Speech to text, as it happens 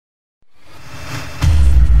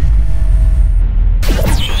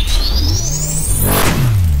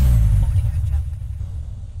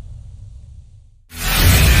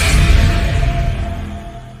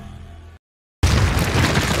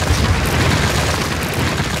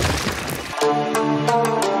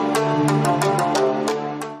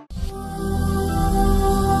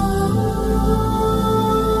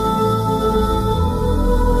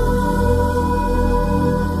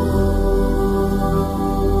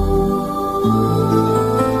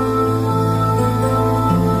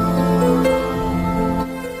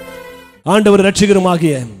ஆண்டவர்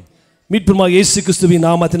இரட்சகருமாகிய மீட்பருமாகிய இயேசு கிறிஸ்துவின்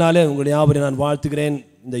நாமத்தினாலே உங்களை யாவரையும் நான் வாழ்த்துகிறேன்.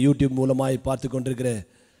 இந்த யூடியூப் மூலமாய் பார்த்து கொண்டிருக்கிற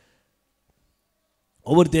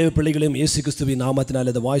ஒவ்வொரு தேவ பிள்ளைகளையும் இயேசு கிறிஸ்துவின்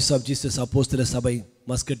நாமத்தினாலே இந்த வாய்ஸ் ஆஃப் ஜீசஸ் அப்போஸ்தலர் சபை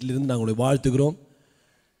மஸ்கட்டிலிருந்து நான் உங்களை வாழ்த்துகிறோம்.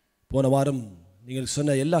 போன வாரம் நீங்கள்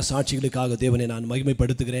சொன்ன எல்லா சாட்சிகளுக்காக தேவனை நான்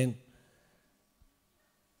மகிமைப்படுத்துகிறேன்.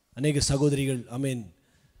 அநேக சகோதரிகள் ஆமென்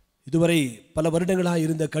இதுவரை பல வருடங்களாக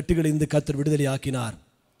இருந்த கட்டுகளை இந்த கர்த்தர் விடுதலை ஆக்கினார்,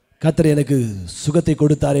 கர்த்தர் எனக்கு சுகத்தை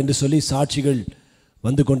கொடுத்தார் என்று சொல்லி சாட்சிகள்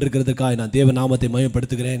வந்து கொண்டிருக்கிறதுக்காக நான் தேவ நாமத்தை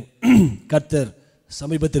மகிமைப்படுத்துகிறேன். கர்த்தர்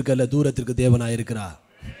சமீபத்திற்கு அல்ல தூரத்திற்கு தேவனாக இருக்கிறார்.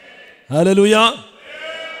 ஹல்லேலூயா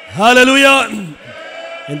ஹல்லேலூயா.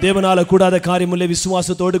 என் தேவனால கூடாத காரியமில்லை.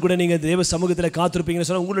 விசுவாசத்தோடு கூட நீங்கள் தேவ சமூகத்தில் காத்திருப்பீங்கன்னு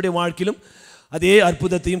சொன்னால் உங்களுடைய வாழ்க்கையிலும் அதே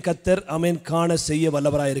அற்புதத்தையும் கர்த்தர் ஆமென் காண செய்ய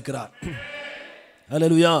வல்லவராக இருக்கிறார்.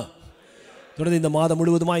 ஹல்லேலூயா. தொடர்ந்து இந்த மாதம்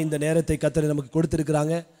முழுவதுமாக இந்த நேரத்தை கர்த்தர் நமக்கு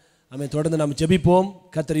கொடுத்திருக்கிறாங்க. ஆமென். தொடர்ந்து நாம் ஜெபிப்போம்.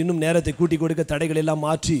 கர்த்தர் இன்னும் நேரத்தை கூட்டி கொடுக்க தடைகள் எல்லாம்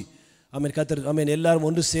மாற்றி ஆமென் கர்த்தர் ஆமென் எல்லாரும்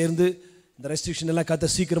ஒன்று சேர்ந்து இந்த ரெஸ்ட்ரிக்ஷன் எல்லாம்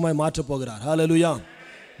கர்த்தர் சீக்கிரமாக மாற்ற போகிறார். ஹல்லேலூயா.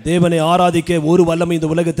 தேவனை ஆராதிக்க ஒரு வல்லமை இந்த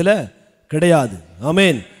உலகத்தில் கிடையாது.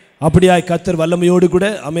 ஆமென். அப்படியாய் கர்த்தர் வல்லமையோடு கூட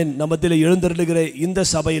ஆமென் நம்மத்தில் எழுந்தருளுகிற இந்த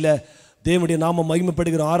சபையில் தேவனுடைய நாமம்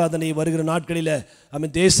மகிமைப்படுகிற ஆராதனை வருகிற நாட்களில்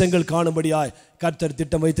ஆமென் தேசங்கள் காணும்படியாய் கர்த்தர்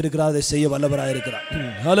திட்டம் வைத்திருக்கிறார். அதை செய்ய வல்லவராக இருக்கிறார்.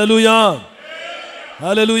 ஹல்லேலூயா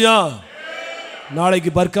ஹல்லேலூயா. நாளைக்கு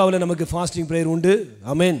பர்காவில் நமக்கு ஃபாஸ்டிங் ப்ரேயர் உண்டு.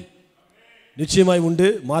 ஆமென். நிச்சயமாய் உண்டு,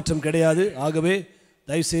 மாற்றம் கிடையாது. ஆகவே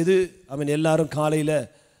தயவுசெய்து ஆமென் எல்லாரும் காலையில்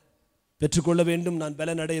பெற்றுக்கொள்ள வேண்டும். நான்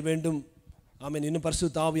பலன் அடைய வேண்டும். ஆமென். இன்னும்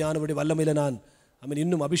பரிசுத்த ஆவியானவருடைய வல்லமையில் நான் ஆமென்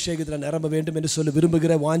இன்னும் அபிஷேகத்தில் நிரம்ப வேண்டும் என்று சொல்லி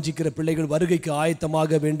விரும்புகிற வாஞ்சிக்கிற பிள்ளைகள், வருகைக்கு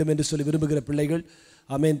ஆயத்தமாக வேண்டும் என்று சொல்லி விரும்புகிற பிள்ளைகள்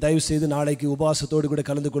ஆமென் தயவு செய்து நாளைக்கு உபவாசத்தோடு கூட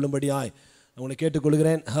கலந்து கொள்ளும்படியாய் அவங்களை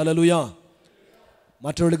கேட்டுக்கொள்கிறேன். ஹல்லேலூயா.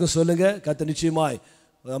 மற்றவர்களுக்கும் சொல்லுங்கள், கர்த்தர் நிச்சயமாய்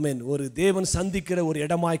ஆமென் ஒரு தேவன் சந்திக்கிற ஒரு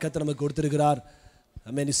இடமாய் கர்த்தர் நமக்கு கொடுத்திருக்கிறார்.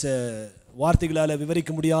 ஆமென். வார்த்தைகளால்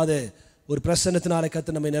விவரிக்க முடியாத ஒரு பிரசன்னத்தினால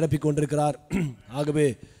கர்த்தர் நம்மை நிரப்பி கொண்டிருக்கிறார். ஆகவே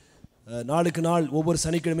நாளுக்கு நாள் ஒவ்வொரு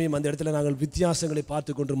சனிக்கிழமையும் அந்த இடத்துல நாங்கள் வித்தியாசங்களை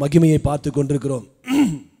பார்த்து கொண்டு மகிமையை பார்த்து கொண்டிருக்கிறோம்.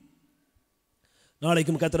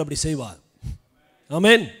 நாளைக்கும் கர்த்தர் அப்படி செய்வார்.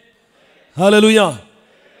 ஆமென். ஹல்லேலூயா.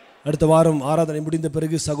 அடுத்த வாரம் ஆராதனை முடிந்த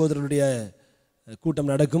பிறகு சகோதரருடைய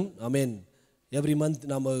கூட்டம் நடக்கும். ஆமென். எவ்ரி மந்த்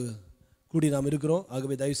நாம் கூடி நாம் இருக்கிறோம்.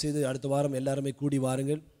 ஆகவே தயவுசெய்து அடுத்த வாரம் எல்லாருமே கூடி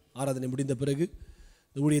வாருங்கள். ஆராதனை முடிந்த பிறகு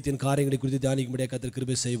இந்த ஊழியத்தின் காரியங்களை குறித்து தியானிக்கும்படியாக கர்த்தர்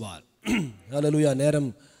கிருபை செய்வார். ஹல்லேலூயா. நேரம்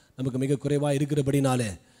நமக்கு மிக குறைவாக இருக்கிறபடினாலே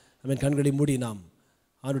ஆமென் கண்களை மூடி நாம்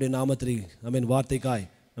அவருடைய நாமத்தை ஆமென் வார்த்தைக்காய்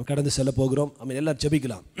நாம் கடந்து செல்ல போகிறோம். ஆமென். எல்லாரும்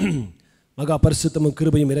ஜெபிக்கலாம். மகா பரிசுத்தமும்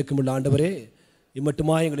கிருபையும் இரக்கமுள்ள ஆண்டவரே,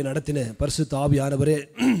 இம்மட்டுமாய் எங்களை நடத்தின பரிசுத்த ஆவியானவரே,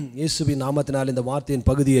 இயேசுவின் நாமத்தினால் இந்த வார்த்தையின்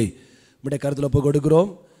பகுதியை உம்முடைய கருத்தில் ஒப்புக்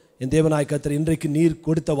கொடுக்கிறோம். என் தேவனாய் கர்த்தர் இன்றைக்கு நீர்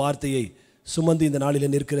கொடுத்த வார்த்தையை சுமந்து இந்த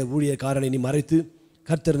நாளில் நிற்கிற ஊழியக்காரனை நீ மறைத்து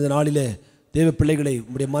கர்த்தர் இந்த நாளில் தேவ பிள்ளைகளை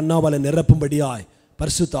உம்முடைய மன்னாவால் நிரப்பும்படியாய்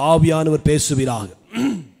பரிசுத்த ஆவியானவர் பேசுவீராக.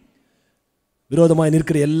 விரோதமாய்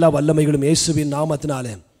நிற்கிற எல்லா வல்லமைகளும் இயேசுவின்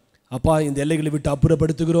நாமத்தினாலே அப்பா இந்த எல்லைகளை விட்டு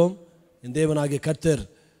அப்புறப்படுத்துகிறோம். என் தேவனாகிய கர்த்தர்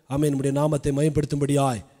ஆமென் உம்முடைய நாமத்தை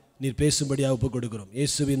மயப்படுத்தும்படியாய் நீர் பேசும்படியாக ஒப்புக் கொடுக்கிறோம்.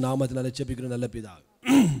 இயேசுவின் நாமத்தினாலே ஜெபிக்கிறோம் நல்ல பிதாவே.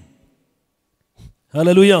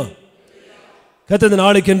 ஹல்லேலூயா. கர்த்தர் இந்த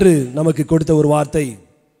நாளுக்கென்று நமக்கு கொடுத்த ஒரு வார்த்தை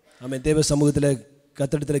ஆமென் தேவ சமூகத்தில்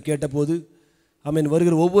கர்த்தரிடத்தில் கேட்டபோது ஆமென்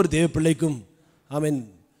வருகிற ஒவ்வொரு தேவ பிள்ளைக்கும் ஆமென்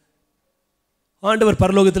ஆண்டவர்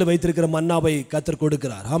பரலோகத்தில் வைத்திருக்கிற மன்னாவை கர்த்தர்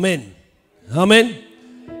கொடுக்கிறார். ஆமென் ஆமென்.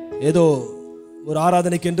 ஏதோ ஒரு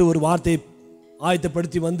ஆராதனைக்கென்று ஒரு வார்த்தையை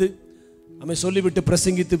ஆயத்தப்படுத்தி வந்து ஆமென் சொல்லிவிட்டு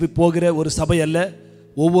பிரசங்கித்து போகிற ஒரு சபை அல்ல.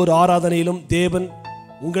 ஒவ்வொரு ஆராதனையிலும் தேவன்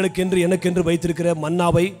உங்களுக்கென்று எனக்கென்று வைத்திருக்கிற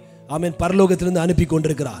மன்னாவை ஆமென் பரலோகத்திலிருந்து அனுப்பி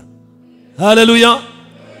கொண்டிருக்கிறார். Hallelujah.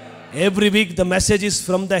 Every week the message is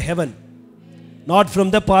from the heaven, not from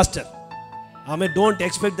the pastor. Amen. Don't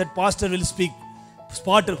expect that pastor will speak,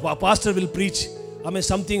 pastor will preach. Amen.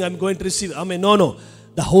 Something I'm going to receive. Amen. No.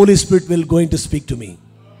 The Holy Spirit will going to speak to me.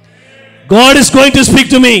 God is going to speak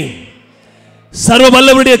to me. சர்வ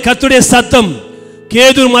வல்லவருடைய கர்த்தருடைய சத்தம்,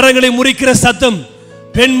 கேதுரு மரங்களை முறிக்கிற சத்தம்,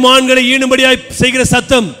 பெண்மான்களை ஈனும்படியாய் செய்கிற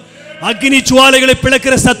சத்தம், அக்கினி ஜுவாலைகளை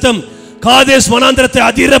பிளக்கிற சத்தம், காதேஸ் வனாந்தரத்தை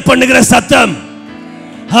அதிர பண்ணுகிற சத்தம்.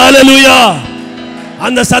 ஹல்லேலூயா.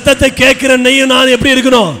 அந்த சத்தத்தை கேட்கிற நீயும் நான் எப்படி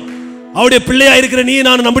இருக்கணும்? அவருடைய பிள்ளையா இருக்கிற நீ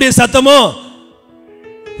நான் நம்முடைய சத்தமோ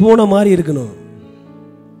போன மாதிரி இருக்கணும்.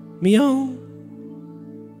 மியாவ்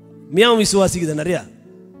மியாவ் விசுவாசிக்குது நிறையா.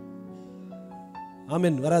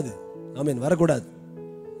 ஆமென். வராது. ஆமென். வரக்கூடாது.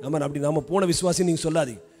 ஆமென். அப்படி நாம போன விசுவாசி நீங்க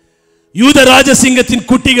சொல்லாதீங்க. யூத ராஜசிங்கத்தின்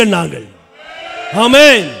குட்டிகள் நாங்கள்.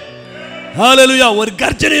 ஆமென். ஹல்லேலூயா. ஒரு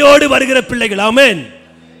கர்ஜனையோடு வருகிற பிள்ளைகள். ஆமென்.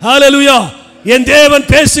 ஹல்லேலூயா. என் தேவன்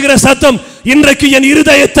பேசுகிற சத்தம் இன்றைக்கு என்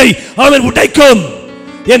இருதயத்தை அவன் உடைக்கும்.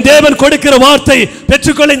 என் தேவன் கொடுக்கிற வார்த்தை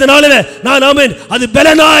பெற்றுக்கொள்ள இந்த நாளில் நான் ஆமென் அது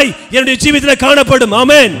பலனாய் என்னுடைய ஜீவிதத்தில் காணப்படும்.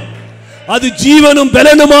 ஆமென். அது ஜீவனும்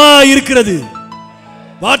பலனுமா இருக்கிறது.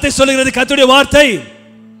 வார்த்தை சொல்லுகிறது, கர்த்தருடைய வார்த்தை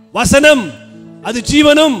வசனம் அது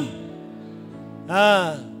ஜீவனும்.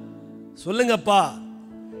 சொல்லுங்கப்பா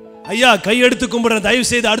ஐயா, கையெடுத்து கும்பிடுறேன். தயவு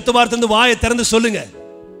செய்து அடுத்த வார்த்தை வந்து வாயை திறந்து சொல்லுங்க.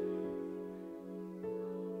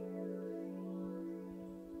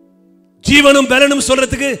 ஜீவனும் பலனும்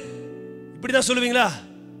சொல்றதுக்கு இப்படிதான் சொல்லுவீங்களா?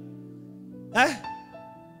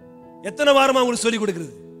 எத்தனை வாரமா உங்களுக்கு சொல்லி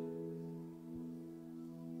கொடுக்கிறது?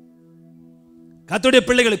 கர்த்தருடைய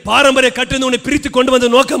பிள்ளைகளுக்கு பாரம்பரிய கட்டிருந்து உன்னை பிரித்து கொண்டு வந்த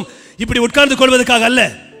நோக்கம் இப்படி உட்கார்ந்து கொள்வதற்காக அல்ல.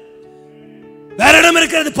 வேற இடம்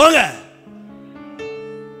இருக்கிறது, போங்க.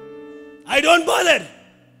 I don't bother.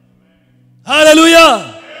 Hallelujah.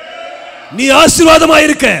 நீ ஆசீர்வாதமாய்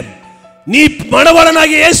இருக்க, நீ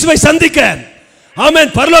மணவாளனாகிய இயேசுவை சந்திக்க,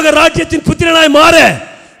 ஆமென், பரலோக ராஜ்யத்தின் புத்திரனாய் மாற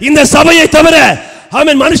இந்த சபையை தவிர,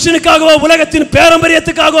 ஆமென், மனுஷனுக்காகவோ உலகத்தின்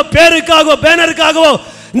பாரம்பரியத்துக்காகவோ பேருக்காகவோ பேனருக்காகவோ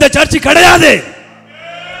இந்த சர்ச்சை கிடையாது.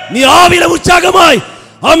 நீ ஆவியில உற்சாகமாய்,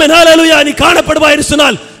 ஆமென், ஹalleluya, நீ காணப்படுவாய் என்று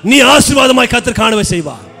சொன்னால் நீ ஆசீர்வாதமாய் கர்த்தர் காணவே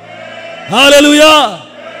செய்வார். ஹalleluya,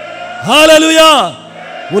 ஹalleluya.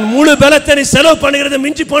 உன் முழு பலத்தை நீ செலவு பண்ணுகிறது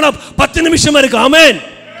மிஞ்சி போனா 10 நிமிஷம் இருக்கு. ஆமென்,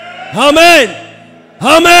 ஆமென்,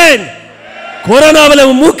 ஆமென். கொரோனாவில்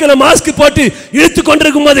மூக்கில மாஸ்க் போட்டு இழுத்து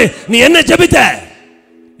கொண்டிருக்கும் போது நீ என்ன ஜெபித்த?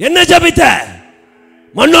 என்ன ஜெபித்த?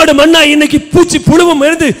 மண்ணோடு மண்ணா இன்னைக்கு பூச்சி புழுவும்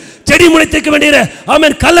இருந்து செடி முளைத்திருக்க வேண்டிய,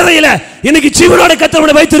 ஆமென், கல்லறையில இன்னைக்கு ஜீவனோட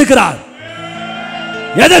கர்த்தர் வைத்திருக்கிறார்.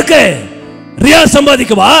 எதற்கு? ரியால்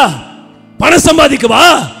சம்பாதிக்கவா? பணம் சம்பாதிக்கவா?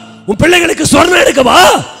 உன் பிள்ளைகளுக்கு சொர்ணம் எடுக்கவா?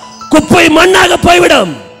 குப்பை மண்ணாக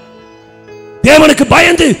போய்விடும். தேவனுக்கு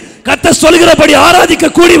பயந்து கர்த்தர் சொல்கிறபடி ஆராதிக்க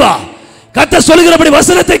கூடி வா. கர்த்தர் சொல்கிறபடி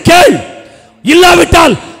வசனத்தை கேள்.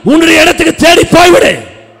 இல்லாவிட்டால் உன்னுடைய இடத்துக்கு தேடி போய்விடு.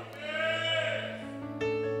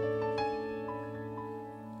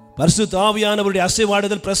 பரிசுத்த ஆவியானவருடைய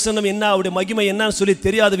அசைவாடுதல், பிரசன்னம் என்ன, அவருடைய மகிமை என்னன்னு சொல்லி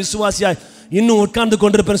தெரியாத விசுவாசியாய் இன்னும் உட்கார்ந்து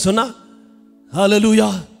கொண்டிருப்பேன்னு சொன்னா, ஹalleluya,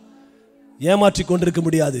 ஏமாற்றி கொண்டிருக்க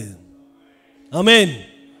முடியாது. ஆமென்.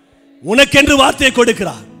 உனக்கென்று வார்த்தையை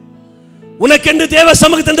கொடுக்கிறார். உனக்கென்று தேவ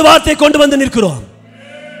சமூகத்திலிருந்து வார்த்தையை கொண்டு வந்து நிற்கிறோம்,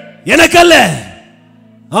 எனக்கல்ல.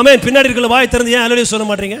 ஆமென். பின்னாடி இருக்கிற வாய் திறந்து ஏன் ஹalleluya சொல்ல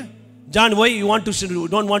மாட்டீங்க? John, why you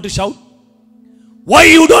don't want to shout? Why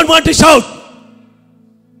you don't want to shout?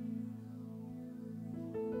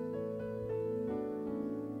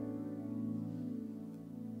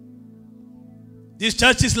 This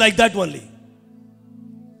church is like that only.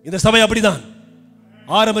 இந்த சபை அப்படிதான்.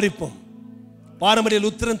 ஆரம்பரிப்போம். பாரம்பரிய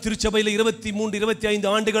லுத்தரன் திருச்சபையில் 23-25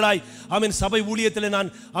 ஆண்டுகளாய், ஆமென், சபை ஊழியத்தில் நான்,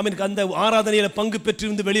 ஆமென், அந்த ஆராதனையில் பங்கு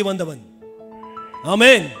பெற்றிருந்து வெளியே வந்தவன்.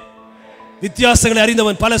 ஆமென். வித்தியாசங்களை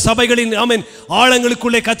அறிந்தவன். பல சபைகளின், ஆமென்,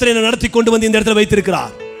 ஆழங்களுக்குள்ளே கர்த்தரை நடத்தி கொண்டு வந்து இந்த இடத்துல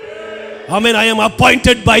வைத்திருக்கிறார். ஆமென். I am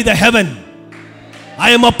appointed by the heaven. I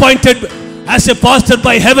am appointed as a pastor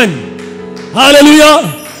by heaven. Hallelujah.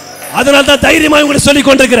 அதனால தான் தைரியமாக உங்களை சொல்லிக்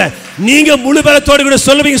கொண்டிருக்கிறேன். நீங்க முழு பலத்தோடு கூட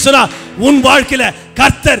சொல்லுவீங்க சொன்னா உன் வாழ்க்கையில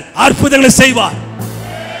கர்த்தர் அற்புதங்களை செய்வார்.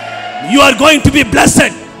 You are going to be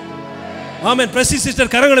blessed. Amen. Precious sister,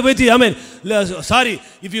 கரங்களை வைத்து, amen. Sorry,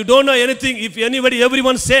 if you don't know anything, if anybody,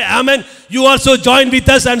 everyone say amen, you also join with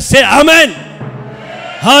us and say amen.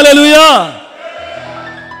 Hallelujah.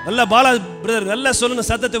 நல்லா பாலா பிரதர் நல்லா சொல்லுங்க,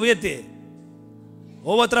 சத்தத்தை உயர்த்தி.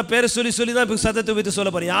 ஒவ்வொருத்தர பேரை சொல்லி சொல்லி தான் சத்தத்தை உயர்த்தி சொல்ல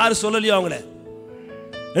போறேன். யாரு சொல்லலையோ அவங்கள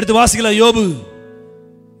எடுத்து வாசிக்கலாம். யோபு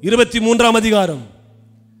 23ஆம் அதிகாரம்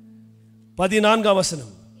 14ஆம்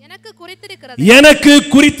வசனம். எனக்கு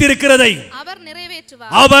குறித்திருக்கிறதை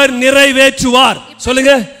அவர் நிறைவேற்றுவார்.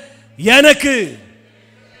 சொல்லுங்க, எனக்கு.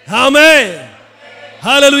 ஆமென்.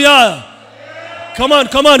 ஹalleluya. come on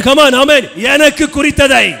come on come on. ஆமென். எனக்கு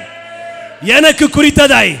குறித்ததை, எனக்கு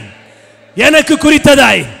குறித்ததை, எனக்கு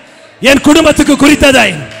குறித்ததை, என் குடும்பத்துக்கு குறித்ததை,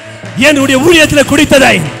 என்னுடைய ஊழியத்தில்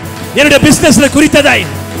குறித்ததை, என்னுடைய பிசினஸ்ல குறித்ததை,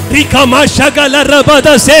 ரிகமா ஷகல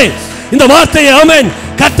ரபதசே, இந்த வார்த்தையை, ஆமென்,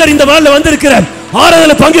 கர்த்தர் இந்த நாள்ல வந்திருக்கிற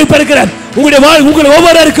ஆராதனையில பங்கு பெறுகிற உங்கள்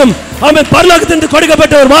ஒவ்வொருவருக்கும், ஆமென், பரலோகத்திலிருந்து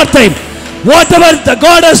கொடுக்கப்பட்ட ஒரு வார்த்தை. Whatever the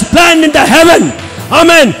God has planned in the heaven,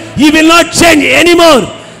 amen, he will not change anymore.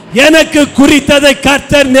 எனக்கு குறித்ததை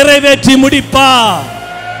கர்த்தர் நிறைவேற்றி முடிப்பார்.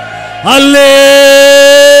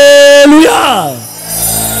 அல்லேலூயா,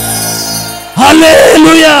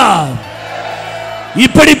 அல்லேலூயா.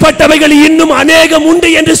 இப்படிப்பட்டவைகள் இன்னும் அநேகம் உண்டு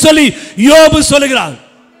என்று சொல்லி யோபு சொல்லுகிறான்.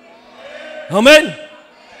 ஆமென்.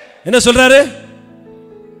 என்ன சொல்றாரு?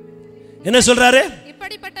 என்ன சொல்றாரு?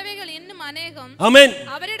 இப்படிப்பட்டவைகள் இன்னும் அநேகம், ஆமென்,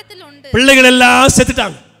 அவரிடத்தில் உண்டு. பிள்ளைகள் எல்லாம்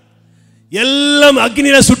செத்துட்டாங்க, எல்லாம்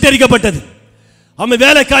அக்னியில சுட்டெரிக்கப்பட்டது. ஆமென்.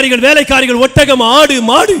 வேலைக்காரிகள் ஒட்டகம், ஆடு,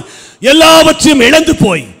 மாடு எல்லாவற்றையும் இழந்து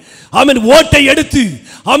போய், ஆமென், ஓட்டை எடுத்து,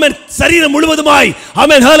 ஆமென், சரீரம் முழுவதுமாய்,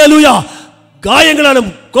 ஆமென், ஹalleluya, காயங்களாலும்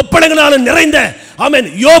கொப்பளங்களாலும் நிறைந்த, ஆமென்,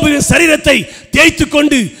 யோபுவின் சரீரத்தை தேய்த்து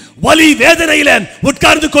கொண்டு வலி வேதனையில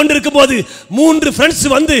உட்கார்ந்து கொண்டிருக்கும் போது 3 ஃப்ரெண்ட்ஸ்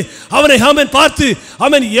வந்து அவனை பார்த்து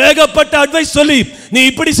ஏகப்பட்ட அட்வைஸ் சொல்லி, நீ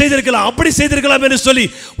இப்படி செய்திருக்கலாம் அப்படி செய்திருக்கலாம் என்று சொல்லி,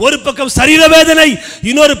 ஒரு பக்கம் சரீர வேதனை,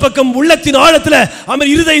 இன்னொரு பக்கம் உள்ளத்தின் ஆழத்தில்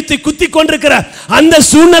இருதயத்தை குத்தி கொண்டிருக்கிற அந்த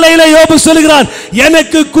சூழ்நிலையில யோபு சொல்கிறான்,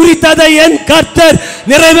 எனக்கு குறித்ததை என் கர்த்தர்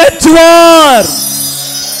நிறைவேற்றுவார்.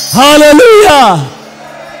 ஹalleluya.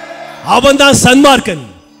 அவன்தான் சன்மார்க்கன்,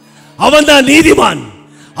 அவன்தான் நீதிமான்,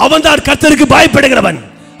 அவன்தான் கர்த்தருக்கு பயப்படுகிறவன்,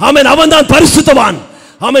 அவன்தான் பரிசுத்தவான்.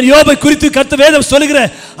 யோபை குறித்து கர்த்தர் வேதம் சொல்லுகிற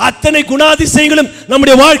அத்தனை குணாதிசயங்களும்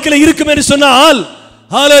நம்முடைய வாழ்க்கையில இருக்கும் என்று சொன்னால்,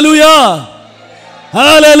 ஹalleluya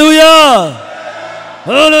ஹalleluya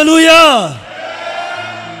ஹalleluya.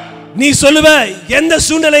 நீ சொல்லுவ, எந்த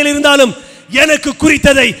சூழ்நிலையில் இருந்தாலும் எனக்கு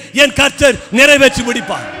குறித்ததை என் கர்த்தர் நிறைவேற்றி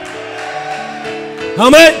முடிப்பார்.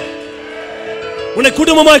 ஆமென். உன்னை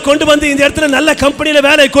குடும்பமாய் கொண்டு வந்து இந்த இடத்துல நல்ல கம்பெனியில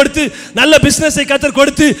வேலை கொடுத்து நல்ல பிசினஸை கர்த்தர்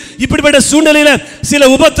கொடுத்து, இப்படிப்பட்ட சூழ்நிலையில சில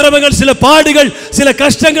உபத்திரவங்கள், சில பாடுகள், சில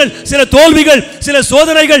கஷ்டங்கள், சில தோல்விகள், சில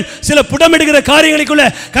சோதனைகள், சில புடமிடுகிற காரியங்களுக்குள்ள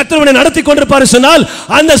கர்த்தர் உன்னை நடத்தி கொண்டிருப்பார் சொன்னால்,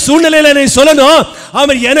 அந்த சூழ்நிலையில நீ சொல்லணும்,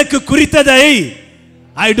 எனக்கு குறித்ததை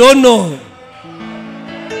ஐ டோன்ட் நோ.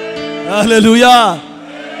 ஹalleluya.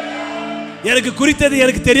 எனக்கு குறித்தது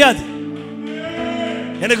எனக்கு தெரியாது,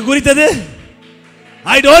 எனக்கு குறித்தது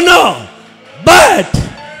ஐ டோன்ட் நோ, பட்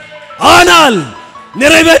ஆனால்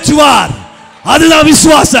நிறைவேற்றுவார். அதுதான்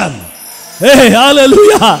விசுவாசம்.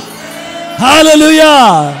 ஹalleluya ஹalleluya.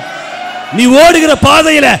 நீ ஓடுகிற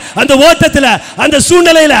பாதையில, அந்த ஓட்டத்துல, அந்த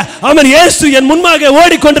சூழ்நிலையில இயேசு என் முன்பாக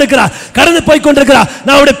ஓடிக்கொண்டிருக்கிறார், கடந்து போய் கொண்டிருக்கிறார்,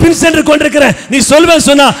 நான் அவருடைய பின் சென்று கொண்டிருக்கிறேன். நீ சொல்வேன்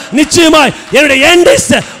சொன்னா நிச்சயமாய் என்னுடைய end is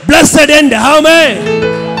blessed end. ஆமென்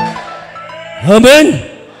ஆமென்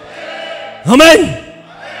ஆமென்.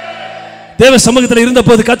 தேவ சமூகத்தில் இருந்த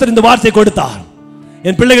போது கர்த்தர் இந்த வார்த்தை கொடுத்தார்,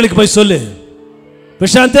 என் பிள்ளைகளுக்கு போய் சொல்லு,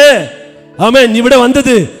 பிரசாந்த், நீ விட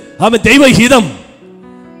வந்தது தெய்வ ஹீதம்.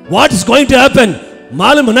 What is going to happen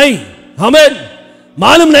மாலூம் नहीं,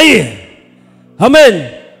 मालूम नहीं,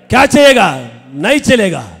 क्या चलेगा नहीं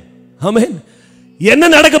चलेगा, என்ன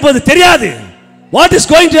நடக்க போகுது தெரியாது. What is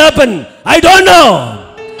going to happen? I don't know.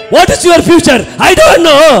 What is your future? I don't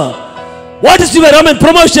know. What is your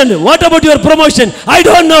promotion? What about your promotion? I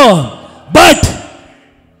don't know. But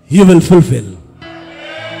you will fulfill.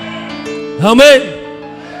 Amen.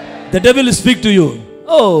 The devil will speak to you.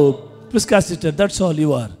 Oh, Muscat sister, that's all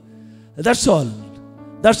you are. That's all.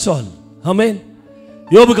 That's all. Amen.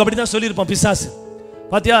 யோபுக்கு அப்படிதான் சொல்லியிருப்பான் பிசாசு.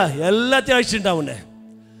 பாத்தியா, எல்லாத்தையும் அழிச்சுட்டான் உன்னை,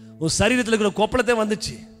 உன் சரீரத்தில் இருக்கிற கொப்பளத்தை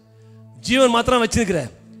வந்துச்சு, ஜீவன் மாத்திரம் வச்சிருக்கிற.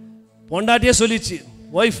 பொண்டாட்டியே சொல்லிச்சு,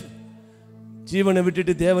 ஒய்ஃப், ஜீவனை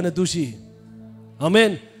விட்டுட்டு தேவனை தூஷி.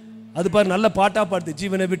 ஆமென். அது பாரு, நல்ல பாட்டா பாடுது,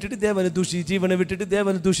 ஜீவனை விட்டுட்டு தேவனை தூஷி, ஜீவனை விட்டுட்டு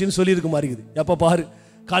தேவனை தூஷின்னு சொல்லியிருக்க மாதிரி இருக்குது. எப்போ பாரு,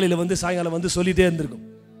 காலையில் வந்து சாயங்காலம் வந்து சொல்லிட்டே இருந்திருக்கும்.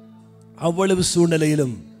 அவ்வளவு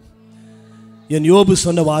சூழ்நிலையிலும் என் யோபு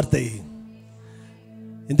சொன்ன வார்த்தை,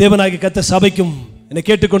 என் தேவனாகிய கர்த்தர் சபைக்கும் என்னை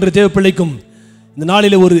கேட்டுக்கொண்ட தேவ பிள்ளைக்கும் இந்த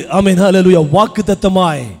நாளிலே ஒரு ஹல்லேலூயா வாக்கு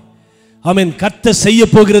தத்தமாய் கர்த்தர் செய்ய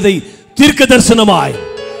போகிறதை தீர்க்க தரிசனமாய்,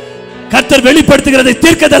 கர்த்தர் வெளிப்படுத்துகிறதை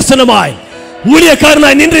தீர்க்க தரிசனமாய்,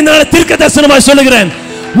 ஊழியக்காரனாய் நின்று இந்த நாளை தீர்க்க தரிசனமாய் சொல்லுகிறேன்.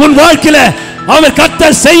 உன் வாழ்க்கையில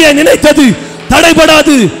கர்த்தர் செய்ய நினைத்தது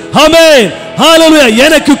தடைபடாது. ஆமென் ஹல்லேலூயா.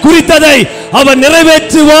 எனக்கு குறித்ததை அவர்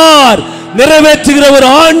நிறைவேற்றுவார். நிறைவேற்றுகிற ஒரு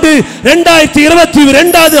ஆண்டு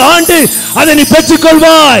 2022 ஆண்டு, அதை நீ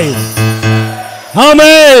பெற்றுக்கொள்வாய்.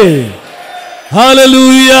 ஆமென்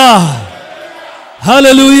ஹல்லேலூயா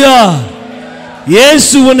ஹல்லேலூயா.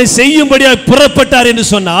 இயேசு உன்னை செய்யும்படியாக புறப்பட்டார் என்று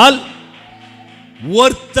சொன்னால்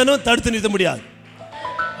ஒருத்தனும் தடுத்து நிறுத்த முடியாது.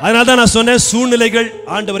 அதனால தான் நான் சொன்னேன், சூழ்நிலைகள்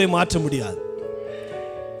ஆண்டவரை மாற்ற முடியாது,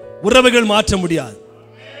 உறவுகள் மாற்ற முடியாது,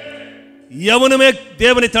 எவனுமே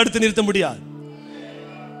தேவனை தடுத்து நிறுத்த முடியாது.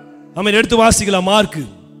 ஆமென். எடுத்து வாசிக்கலாம், மார்க்கு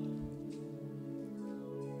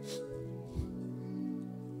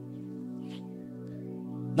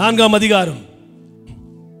 4ஆம் அதிகாரம்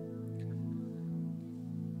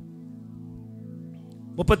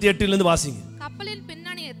 38 வாசிங்க. கப்பலின்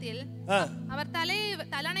பின்னணியத்தில் அவர்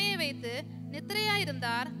தலையணையை வைத்து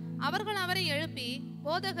நித்திரையாயிருந்தார். அவர்கள் அவரை எழுப்பி,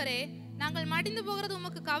 போதகரே, நாங்கள் மடிந்து போகிறது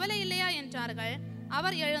உமக்கு கவலை இல்லையா என்றார்கள்.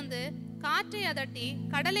 அவர் எழுந்து காற்றை அதட்டி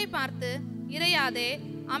கடலை பார்த்து, இறையாதே,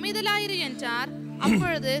 அமைதலாயிரு என்றார்.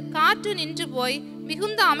 அப்பொழுது காற்று நின்று போய்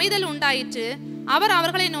மிகுந்த அமைதல் உண்டாயிற்று. அவர்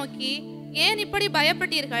அவர்களை நோக்கி, ஏன் இப்படி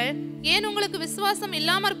பயப்பட்டீர்கள்? ஏன் உங்களுக்கு விசுவாசம்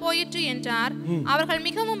இல்லாமற் போயிற்று என்றார். அவர்கள்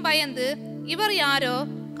மிகவும் பயந்து, இவர் யாரோ,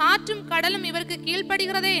 காற்றும் கடலும் இவருக்கு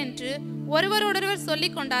கீழ்ப்படுகிறதே என்று ஒருவரோடொருவர்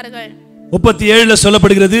சொல்லிக் கொண்டார்கள். 37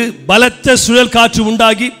 சொல்லப்படுகிறது, பலத்த சுழல் காற்று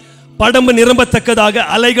உண்டாகி படம்பு நிரம்பத்தக்கதாக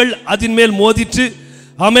அலைகள் அதன் மேல் மோதிற்று.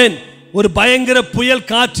 ஆமென். ஒரு பயங்கர புயல்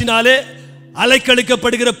காற்றினாலே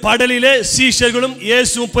அலைக்கழிக்கப்படுகிற படலிலே சீஷர்களும்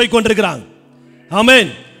இயேசுவும் போய் கொண்டிருக்கிறாங்க. ஆமென்.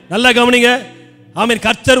 நல்லா கவனிங்க. ஆமென்.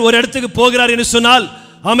 கர்த்தர் ஒரு இடத்துக்கு போகிறார் என்று சொன்னால்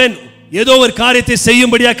ஆமென், ஏதோ ஒரு காரியத்தை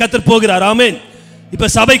செய்யும்படியா கர்த்தர் போகிறார். ஆமென். இப்ப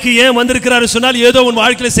சபைக்கு ஏன் வந்திருக்கிறார் சொன்னால் ஏதோ உன்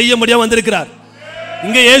வாழ்க்கையில செய்யும்படியா வந்திருக்கிறார்.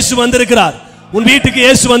 இங்க இயேசு வந்திருக்கிறார், உன் வீட்டுக்கு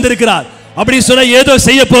இயேசு வந்திருக்கிறார். அப்படி சொன்னா ஏதோ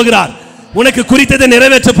செய்ய போகிறார், உனக்கு குறித்ததை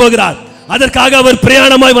நிறைவேற்ற போகிறார். அதற்காக அவர்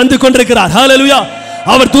பிரயாணமாய் வந்து கொண்டிருக்கிறார். ஹல்லேலூயா.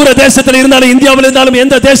 அவர் தூர தேசத்தில் இருந்தாலும், இந்தியாவில் இருந்தாலும்,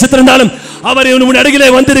 எந்த தேசத்தில் இருந்தாலும் அவர் உன் அருகிலே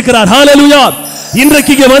வந்திருக்கிறார். ஹல்லேலூயா.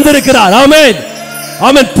 இன்றைக்கு இங்கே வந்திருக்கிறார். ஆமென்.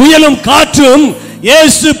 ஆமென். புயலும் காற்றும்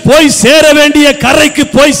இயேசு போய் சேர வேண்டிய கரைக்கு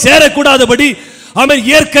போய் சேரக்கூடாதபடி ஆமென்,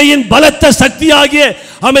 இயற்கையின் பலத்த சக்தியாகிய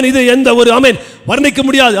ஆமென், இது எந்த ஒரு ஆமென் வர்ணிக்க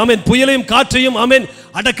முடியாது. ஆமென். புயலையும் காற்றையும் ஆமென்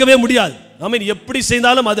அடக்கவே முடியாது. ஆமென். எப்படி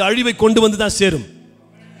செய்தாலும் அது அழிவை கொண்டு வந்து தான் சேரும்.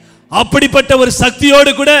 அப்படிப்பட்ட ஒரு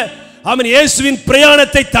சக்தியோடு கூட ஆமென் இயேசுவின்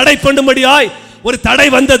பிரயாணத்தை தடை பண்ணும்படியாய் ஒரு தடை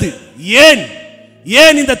வந்தது. ஏன்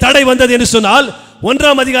ஏன் இந்த தடை வந்தது என்று சொன்னால்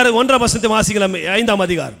 1ஆம் அதிகாரம் 1ஆம் வசனத்தை வாசிக்கலாம். 5ஆம்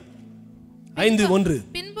அதிகாரம் 5:1.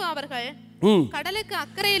 பின்பு அவர்கள்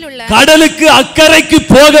கடலுக்கு அக்கறைக்கு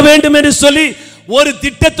போக வேண்டும் என்று சொல்லி ஒரு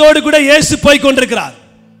திட்டத்தோடு கூட இயேசு போய் கொண்டிருக்கிறார்.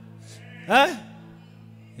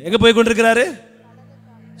 எங்க போய் கொண்டிருக்கிறாரு?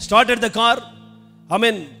 Started the car.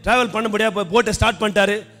 Amen. Travel பண்ண முடியாது, போட்டை ஸ்டார்ட்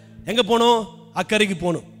பண்ணிட்டாரு. எங்க போகணும்? அக்கறைக்கு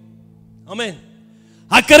போகணும். ஆமென்.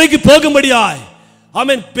 அக்கறைக்கு போகும்படியாய்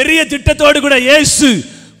ஆமென் பெரிய திட்டத்தோடு கூட இயேசு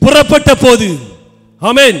புறப்பட்ட போது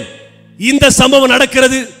ஆமென் இந்த சம்பவம்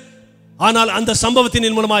நடக்கிறது. ஆனால் அந்த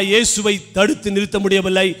சம்பவத்தின் மூலமாக இயேசுவை தடுத்து நிறுத்த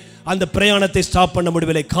முடியவில்லை, அந்த பிரயாணத்தை ஸ்டாப் பண்ண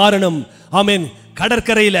முடியவில்லை. காரணம் ஆமென்,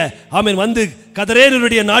 கடற்கரையில ஆமென் வந்து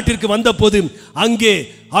கதரேனருடைய நாட்டிற்கு வந்த போது அங்கே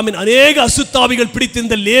ஆமென் அநேக அசுத்தாவிகள்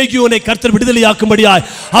பிடித்திருந்த லேகியோனை கர்த்தர் விடுதலையாக்கும்படியாய்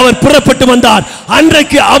அவர் புறப்பட்டு வந்தார்.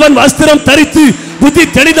 அன்றைக்கு அவன் வஸ்திரம் தரித்து புத்தி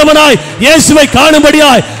தெளிந்தவனாய் இயேசுவை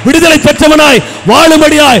காணும்படியாய் விடுதலை பெற்றவனாய்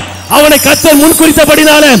வாழும்படியாய் அவனை கர்த்தர்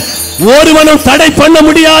முன்குறித்தபடினால ஒருவனும் தடை பண்ண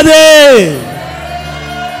முடியாது.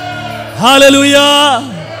 ஹல்லேலூயா,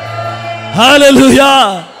 ஹல்லேலூயா.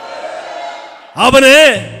 அவனே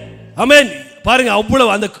ஆமென். பாருங்க, அவ்வளவு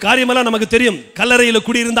அந்த காரியமெல்லாம் நமக்கு தெரியும். கல்லறையில்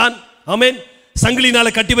குடியிருந்தான். ஆமென்.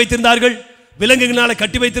 சங்கிலினால கட்டி வைத்திருந்தார்கள், விலங்குகளால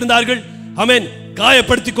கட்டி வைத்திருந்தார்கள். ஆமென்.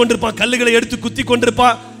 காயப்படுத்தி கொண்டிருப்பான், கல்லுகளை எடுத்து குத்தி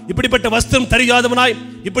கொண்டிருப்பான். இப்படிப்பட்ட வஸ்திரம் தெரியாதவனாய்,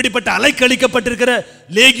 இப்படிப்பட்ட அலைக்கழிக்கப்பட்டிருக்கிற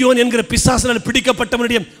லேகியோன் என்கிற பிசாசினால்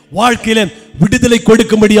பிடிக்கப்பட்டவனுடைய வாழ்க்கையில விடுதலை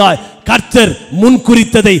கொடுக்கும்படியாய் கர்த்தர்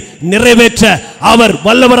முன்குறித்ததை நிறைவேற்ற அவர்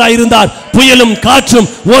வல்லவராயிருந்தார். புயலும் காற்றும்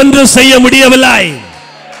ஒன்றும் செய்ய முடியவில்லை.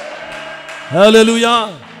 ஹல்லேலூயா.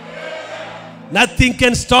 Nothing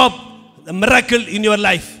can stop the miracle in your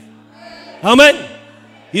life. Amen.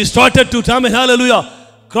 He started to, amen, hallelujah,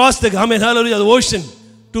 cross the, amen, hallelujah, the ocean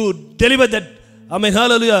to deliver that, amen,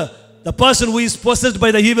 hallelujah, the person who is possessed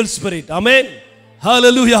by the evil spirit. Amen.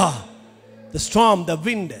 Hallelujah. The storm, the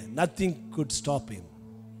wind, nothing could stop him.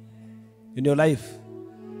 In your life,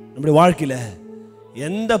 நம்முடைய வாழ்க்கையில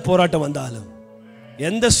எந்த போராட்டம் வந்தாலும்,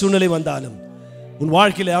 எந்த சூழ்நிலை வந்தாலும், உன்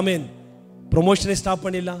வாழ்க்கையில ஆமென் ப்ரமோஷனை ஸ்டாப்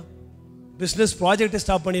பண்ணிடலாம், பிசினஸ் ப்ராஜெக்டை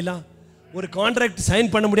ஸ்டாப் பண்ணிடலாம், ஒரு கான்ட்ராக்ட் சைன்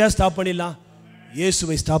பண்ண முடியாது ஸ்டாப் பண்ணிடலாம்,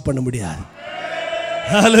 இயேசுவை ஸ்டாப் பண்ண முடியாது.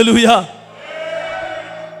 ஹல்லேலூயா.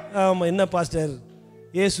 ஆமாம், என்ன பாஸ்டர்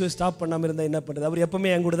இயேசுவை ஸ்டாப் பண்ணாமல் இருந்தால் என்ன பண்ணுறது? அவர்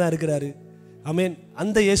எப்பவுமே என் கூட தான் இருக்கிறாரு. ஆமென்.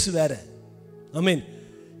 அந்த இயேசு வேற. ஆமென்.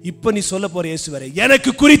 இப்போ நீ சொல்ல போற இயேசு வேற. எனக்கு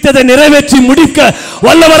குறித்ததை நிறைவேற்றி முடிக்க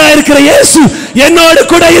வல்லவராக இருக்கிற இயேசு என்னோடு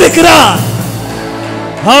கூட இருக்கிறார்.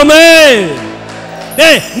 ஆமென்.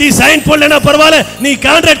 நீ சைன் போடலனா பரவாயில்ல, நீ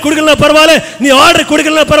கான்ட்ராக்ட் கொடுக்கலனா பரவாயில்ல, நீ ஆர்டர்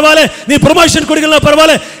கொடுக்கலனா பரவாயில்ல, நீ ப்ரமோஷன் கொடுக்கலனா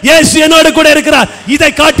பரவாயில்ல, இயேசு என்னோடு கூட இருக்கிறார். இதை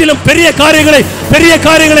காட்டிலும் பெரிய காரியங்களை பெரிய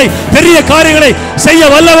காரியங்களை பெரிய காரியங்களை செய்ய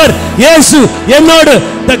வல்லவர் இயேசு என்னோடு.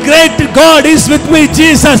 The great God is with me.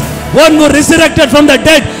 Jesus, one who resurrected from the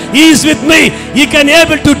dead, he is with me. He can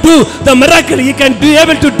able to do the miracle. He can be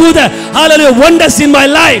able to do the hallelujah wonders in my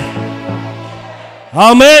life.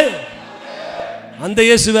 Amen. அந்த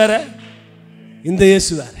இயேசு வேற, இந்த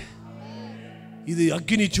இயேசு வேற. இது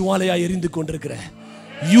அக்கினி ஜுவாலையாய் எரிந்து கொண்டிருக்கிற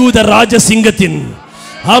யூத ராஜசிங்கத்தின்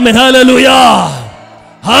ஆமென். ஹல்லேலூயா,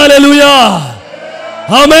 ஹல்லேலூயா,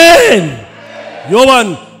 ஆமென்.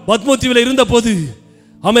 யோவான் பத்மோத்தீவில் இருந்த போது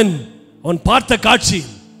ஆமென் அவன் பார்த்த காட்சி,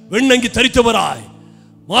 வெண்ணங்கி தரித்தவராய்,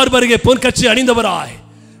 மார்பருகே பொன்கட்சி அணிந்தவராய்,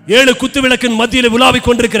 7 குத்து விளக்கின் மத்தியில் உலாவிக்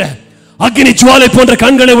கொண்டிருக்கிற அக்கினி ஜுவாலை போன்ற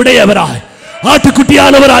கண்களை உடையவராய்,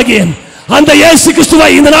 ஆட்டுக்குட்டியானவராகிய அந்த இயேசு கிறிஸ்துவை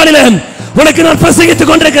இந்த நாளிலே உனக்கு நான் பிரசங்கித்துக்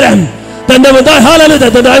கொண்டிருக்கிறேன்.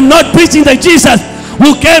 I am not preaching the Jesus who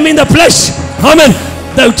came in the flesh. Amen.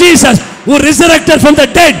 The Jesus who resurrected from the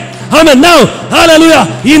dead. Amen. Now, hallelujah,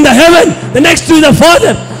 in the heaven, the next to the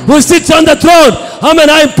Father who sits on the throne. Amen.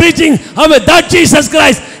 I am preaching, amen, that Jesus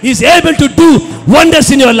Christ is able to do wonders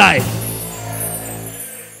in your life.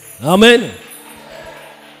 Amen.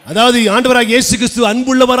 அதாவது ஆண்டவராகிய இயேசு கிறிஸ்து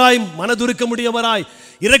அன்புள்ளவராய், மனதுருக்க முடியவராய்,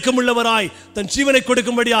 இரக்கமுள்ளவராய் தன் ஜீவனை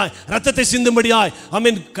கொடுக்கும்படியாய் ரத்தத்தை சிந்தும்படியாய்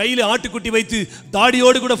ஆமென் கையில ஆட்டுக்குட்டி வைத்து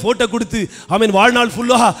தாடியோடு கூட photo கொடுத்து ஆமென் வாழ்நாள்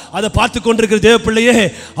ஃபுல்லா அதை பார்த்து கொண்டிருக்கிற தேவ பிள்ளையே,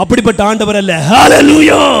 அப்படிப்பட்ட ஆண்டவர் அல்ல.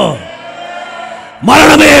 ஹalleluya.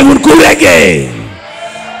 மரணமே உன் கூறு எங்கே?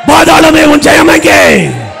 பாதாளமே உன் ஜெயம் எங்கே?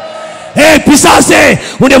 பிசாசே,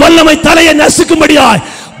 உன்னுடைய வல்லமை தலையை நசுக்கும்படியாய்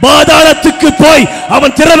பாதாளத்துக்கு போய்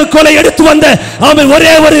அவன் திறவுகோலை எடுத்து வந்த அவன்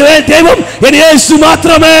ஒரே ஒரு தெய்வம் என் இயேசு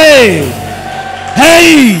மாத்திரமே.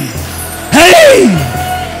 Hey hey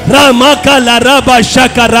ராமகல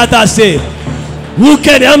ரபஷகரதாசே, who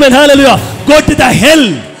can, amen, hallelujah, go to the hell?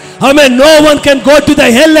 Amen. No one can go to the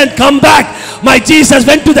hell and come back. My Jesus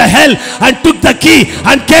went to the hell and took the key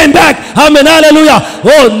and came back. Amen, hallelujah.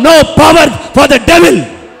 Oh, no power for the devil.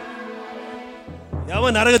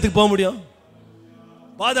 எவன் நரகத்துக்கு போக முடியும்?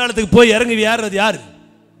 பாதாளத்துக்கு போய் இறங்கி ஏறது யாரு?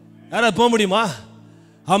 யாராவது போக முடியுமா?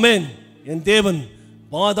 ஆமென். என் தேவன்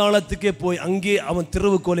பாதாளத்துக்கே போய் அங்கே அவன்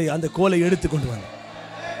திறவுகோலை அந்த கோலை எடுத்து கொண்டு வந்தான்.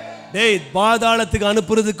 டேய், பாதாளத்துக்கு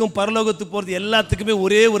அனுப்புறதுக்கும் பரலோகத்துக்கு போறது எல்லாத்துக்குமே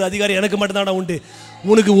ஒரே ஒரு அதிகாரி எனக்கு மட்டும் தான் உண்டு.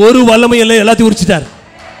 உனக்கு ஒரு வல்லமை இல்லை, எல்லாத்தையும் உரிச்சிட்டார்.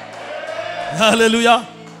 ஹalleluya.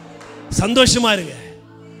 சந்தோஷமா இருங்க.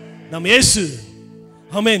 நம் இயேசு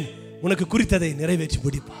ஆமென் உனக்கு குறித்ததை நிறைவேற்றி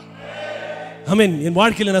முடிப்பார். ஆமென். என்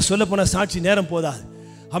வாழ்க்கையில நான் சொல்ல போன சாட்சி நேரம் போதாது.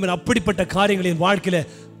 ஆமென். அப்படிப்பட்ட காரியங்களை என் வாழ்க்கையில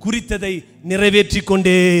குறித்ததை நிறைவேற்றி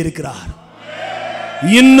கொண்டே இருக்கிறார்.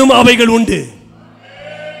 இன்னும் அவைகள் உண்டு.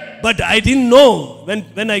 But I didn't know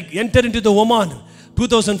when I entered into the Oman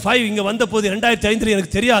 2005 இங்க வந்தபோது 2005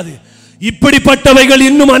 எனக்கு தெரியாது இப்படிப்பட்டவைகள்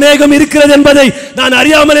இன்னும் अनेகம் இருக்கிறது என்பதை நான்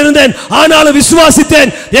அறியாமல் இருந்தேன். ஆனாலும்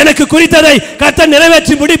விசுவாசித்தேன். எனக்கு குறித்ததை கர்த்தர்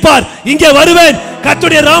நிறைவேற்றி முடிப்பார். இங்கே வருவேன்,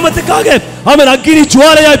 கர்த்தருடைய நாமத்துக்காக அவன் அக்கினி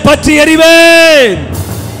ஜுவாலையாய் பற்றி எரிவேன்.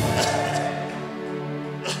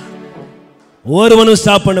 ஒருவனும்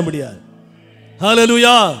ஸ்டாப் பண்ண முடியாது.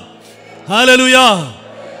 ஹalleluya, ஹalleluya,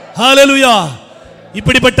 ஹalleluya.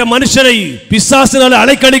 இப்படிப்பட்ட மனுஷனை, பிசாசினால்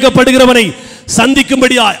அலைக்கழிக்கப்படுகிறவனை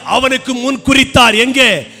சந்திக்கும்படியாய் அவனுக்கு முன் குறித்தார். எங்கே?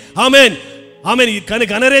 ஆமென், ஆமென்.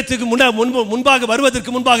 கனரேத்துக்கு முன்பாக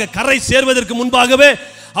வருவதற்கு முன்பாக, கரை சேர்வதற்கு முன்பாகவே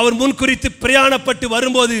அவர் முன் குறித்து பிரயாணப்பட்டு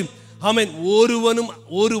வரும்போது ஆமென் ஒருவனும்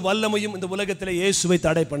ஒரு வல்லமையும் இந்த உலகத்தில் இயேசுவை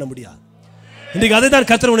தடை பண்ண முடியாது. இன்றைக்கு அதை தான்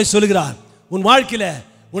கர்த்தர் உனக்கு சொல்கிறார். உன் வாழ்க்கையில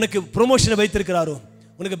உனக்கு ப்ரொமோஷனை வைத்திருக்கிறாரோ,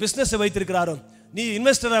 உனக்கு பிசினஸை வைத்திருக்கிறாரோ, நீ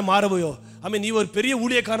இன்வெஸ்டராக மாறுவையோ, ஆமென், நீ ஒரு பெரிய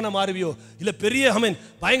ஊழியக்காரனாக மாறுவியோ, இல்லை பெரிய ஆமென்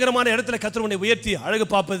பயங்கரமான இடத்துல கர்த்தர் உன்னை உயர்த்தி அழகு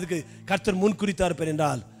பார்ப்பதற்கு கர்த்தர் முன் குறித்தார் பேர்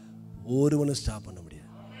என்றால் ஒருவனும் ஸ்டாப் பண்ண முடியாது.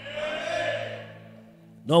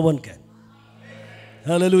 No one can.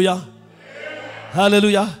 Hallelujah,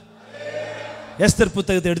 hallelujah. Esther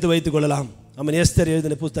புத்தகத்தை எடுத்து வைத்துக் கொள்ளலாம். ஆமென். எஸ்தர்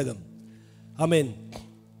எழுதின புத்தகம். ஆமென்.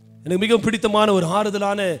 எனக்கு மிகவும் பிடித்தமான ஒரு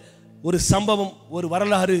ஆறுதலான ஒரு சம்பவம், ஒரு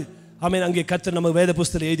வரலாறு. ஆமென். அங்கே கர்த்தர் நம்ம வேத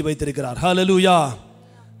புத்தகத்தில் எழுதி வைத்திருக்கிறார். ஹalleluya,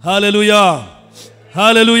 ஹalleluya,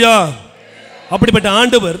 ஹalleluya. அப்படிப்பட்ட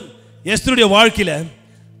ஆண்டவர் எஸ்தருடைய வாழ்க்கையில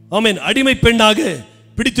ஆமென் அடிமை பெண்ணாக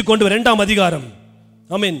பிடித்து கொண்டு 2ஆம் அதிகாரம்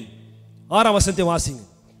ஆமென் 6ஆம் வசனத்தை வாசிங்க.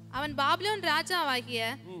 அவன் பாபிலோன் ராஜாவாகிய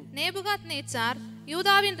நேபுகாத்நேச்சார்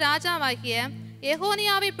யூதாவின் ராஜாவாகிய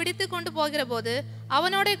எகோனியாவை பிடித்து கொண்டு போகிற போது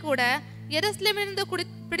அவனோட கூட எருசலேமிலிருந்து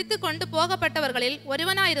பிடித்து கொண்டு போகப்பட்டவர்களில்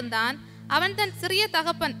ஒருவனாயிருந்தான். அவன் தன் சிறிய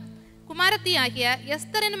தகப்பன் குமாரத்தியாகிய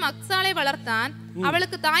எஸ்தர் என்னும் அக்சாலை வளர்த்தான்.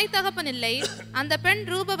 அவளுக்கு தாய் தகப்பன் இல்லை. அந்த பெண்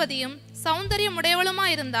ரூபவதியும் சௌந்தரியம்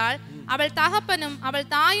உடையவளுமாயிருந்தாள். அவள் தகப்பனும்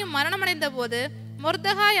அவள் தாயும் மரணமடைந்த போது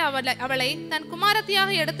மொர்தெகாய் அவளை தன் குமாரத்தியாக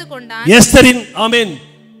எடுத்துக்கொண்டான். எஸ்தரின் ஆமென்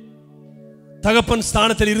தகப்பன்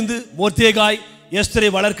ஸ்தானத்தில் இருந்து மொர்தெகாய் எஸ்தரை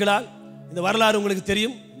வளர்க்கிறாள். இந்த வரலாறு உங்களுக்கு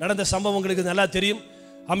தெரியும், நடந்த சம்பவம் உங்களுக்கு நல்லா தெரியும்.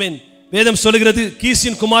 ஆமென். வேதம் சொல்லுகிறது,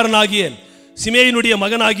 கீசின் குமாரனாகிய சிமேயினுடைய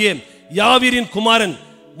மகனாகிய யாவீரின் குமாரன்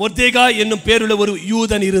மொர்தெகாய் என்னும் பேருள்ள ஒரு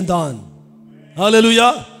யூதன் இருந்தான். ஹalleluya.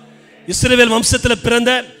 இஸ்ரவேல் வம்சத்தில் பிறந்த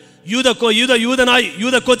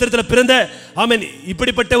யூத கோத்திரத்தில் பிறந்த ஆமென்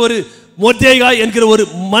இப்படிப்பட்ட ஒரு மொர்தெகாய் என்கிற ஒரு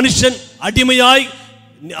மனுஷன் அடிமையாய்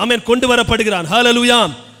ஆமென் கொண்டு வரப்படுகிறான். ஹalleluya.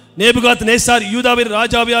 நேபுகாத்நேச்சார் யூதாவின்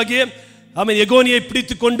ராஜாவாகிய ஆமென் எகோனியை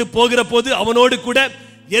பிடித்து கொண்டு போகிற போது அவனோடு கூட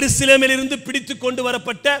எருசலேமில் இருந்து பிடித்து கொண்டு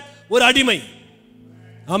வரப்பட்ட ஒரு அடிமை.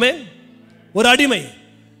 ஆமென். ஒரு அடிமை.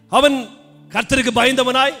 அவன் கர்த்தருக்கு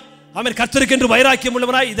பயந்தவனாய், ஆமென் கர்த்தருக்கு என்று வைராக்கியம்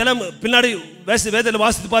உள்ளவனாய். இதெல்லாம் பின்னாடி வேதத்தில்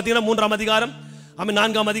வாசித்து பார்த்தீங்கன்னா 3ஆம் அதிகாரம் ஆமென்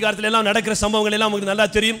 4ஆம் அதிகாரத்தில் எல்லாம் நடக்கிற சம்பவங்கள் எல்லாம் உங்களுக்கு நல்லா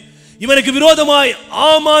தெரியும். இவனுக்கு விரோதமாய்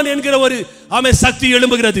ஆமான் என்கிற ஒரு ஆமென் சக்தி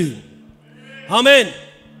எழும்புகிறது. ஆமென்.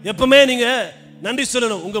 எப்பவுமே நீங்க நன்றி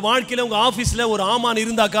சொல்லணும். உங்க வாழ்க்கையில உங்க ஆபீஸ்ல ஒரு ஆமான்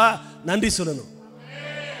இருந்தாக்கா நன்றி சொல்லணும்.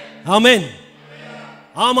 ஆமென்.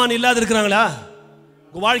 ஆமான் இல்லாத இருக்கிறாங்களா?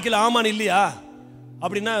 உங்க வாழ்க்கையில ஆமான் இல்லையா?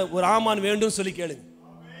 அப்படின்னா ஒரு ஆமான் வேண்டும் சொல்லி கேளுங்க.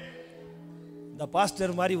 இந்த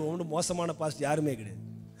பாஸ்டர் மாதிரி ஒன்றும் மோசமான பாஸ்டர் யாருமே கிடையாது.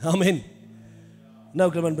 ஆமென்.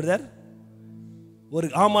 என்ன பிரதர், ஒரு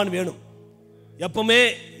ஆமான் வேணும். எப்பவுமே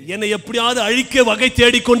என்னை எப்படியாவது அழிக்க வகை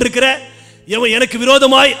தேடிக் கொண்டிருக்கிற, எனக்கு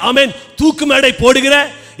விரோதமாய் ஆமென் தூக்கு மேடை போடுகிற,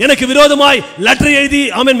 எனக்கு விரோதமாய் லெட்டர் எழுதி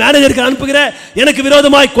ஆமென் மேனேஜருக்கு அனுப்புகிற, எனக்கு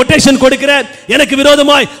விரோதமாய் கொட்டேஷன் கொடுக்கிற, எனக்கு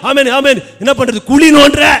விரோதமாய் ஆமென் ஆமென் என்ன பண்றது குழி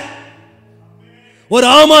நோன்ற ஒரு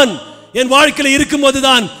ஆமான் என் வாழ்க்கையில்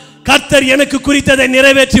இருக்கும்போதுதான் கர்த்தர் எனக்கு குறித்ததை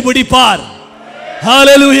நிறைவேற்றி முடிப்பார்.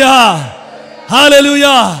 ஹalleluya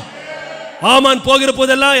ஹalleluya. ஆமான் போகிற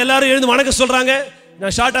போதெல்லாம் எல்லாரும் எழுந்து வணக்கம் சொல்றாங்க.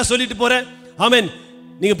 நான் ஷார்ட்டா சொல்லிட்டு போறேன். ஆமென்.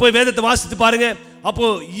 நீங்க போய் வேதத்தை வாசித்து பாருங்க. அப்போ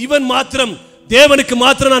இவன் மாத்திரம் தேவனுக்கு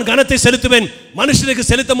மாத்திரம் நான் கனத்தை செலுத்துவேன், மனுஷனுக்கு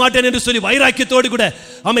செலுத்த மாட்டேன் என்று சொல்லி வைராக்கியத்தோடு கூட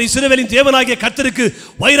அவன் இஸ்ரவேலின் தேவனாகிய கர்த்தருக்கு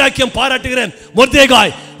வைராக்கியம் பாராட்டுகிறேன்.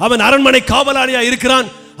 மொர்தெகாய் அவன் அரண்மனை காவலாளியா இருக்கிறான்.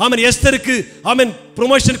 அவன் எஸ்தருக்கு அவன்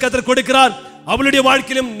ப்ரமோஷன் கர்த்தர் கொடுக்கிறார். அவளுடைய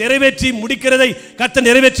வாழ்க்கையிலும் நிறைவேற்றி முடிக்கிறதை கர்த்தர்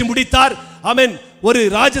நிறைவேற்றி முடித்தார். அவன் ஒரு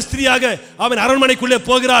ராஜஸ்திரியாக அவன் அரண்மனைக்குள்ளே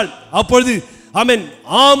போகிறாள். அப்பொழுது அவன்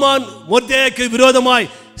ஆமான் மொர்தெகாய்க்கு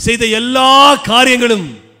விரோதமாய் செய்த எல்லா காரியங்களும்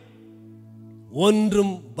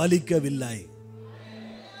ஒன்றும் பலிக்கவில்லை.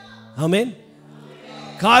 ஆமென்.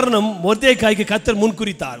 காரணம் மொர்தெகாய்க்கு கர்த்தர்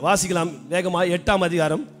முன்குறித்தார். வாசிக்கலாம் வேகமா 8ஆம்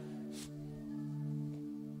அதிகாரம்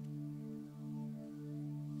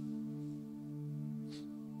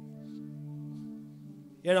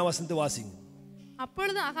 7ஆம் வசனத்தை வாசிங்க.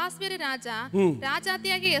 அப்பொழுது அகாஸ்வேரு ராஜா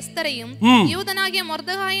ராஜாத்தியாகிய எஸ்தரையும் யூதனாகிய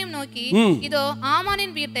மொர்தெகாயையும் நோக்கி, இதோ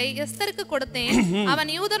ஆமானின் வீட்டை எஸ்தருக்கு கொடுத்தேன்,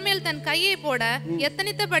 அவன் யூதர் மேல் தன் கையை போட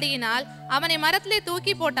எத்தனித்தபடியினால் அவனை மரத்திலே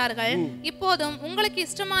தூக்கி போட்டார்கள். இப்போதும் உங்களுக்கு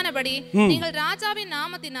இஷ்டமானபடி நீங்கள் ராஜாவின்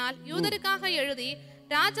நாமத்தினால் யூதருக்காக எழுதி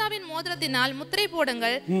ராஜாவின் மோதிரத்தினால் முத்திரை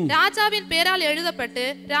போடுங்கள். ராஜாவின் பேரால் எழுதப்பட்டு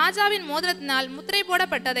ராஜாவின் மோதிரத்தினால் முத்திரை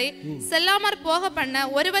போடப்பட்டதை செல்லாமற் போக பண்ண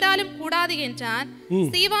ஒருவராலும் கூடாது என்றான்.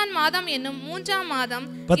 சீவான் மாதம் என்னும் 3ஆம் மாதம்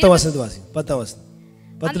 10ஆம் வசனம்.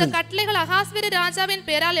 அந்த கட்டளைகள் அகாஸ்வேரு ராஜாவின்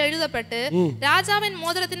பேரால் எழுதப்பட்டு ராஜாவின்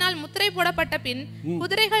மோதிரத்தினால் முத்திரை போடப்பட்ட பின்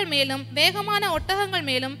குதிரைகள் மேலும் வேகமான ஒட்டகங்கள்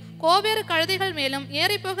மேலும் கோவேறு கழுதைகள் மேலும்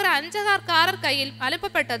ஏறி போகிற அஞ்சகாரர் கையில்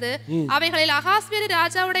அனுப்பப்பட்டது. அவைகளில் அகாஸ்வேரு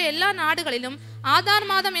ராஜாவுடைய எல்லா நாடுகளிலும் ஆதார்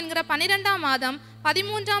மாதம் என்கிற 12ஆம் மாதம்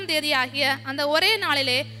 13ஆம் தேதியாகிய அந்த ஒரே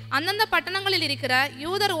நாளிலே அந்தந்த பட்டணங்களில் இருக்கிற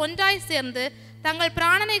யூதர் ஒன்றாய் சேர்ந்து தங்கள்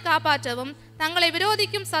பிராணனை காப்பாற்றவும் தங்களை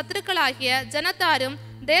விரோதிக்கும் சத்துருக்களாகிய ஜனத்தாரும்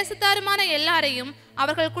தேசத்தாருமான எல்லாரையும்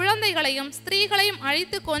அவர்கள் குழந்தைகளையும் ஸ்திரீகளையும்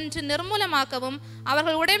அழித்து கொன்று நிர்மூலமாக்கவும்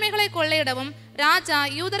அவர்கள் உடைமைகளை கொள்ளையிடவும் ராஜா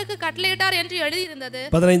யூதருக்கு கட்டளையிட்டார் என்று எழுதியிருந்தது.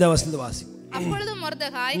 15ஆம் வசனத்தை வாசி. அப்பொழுது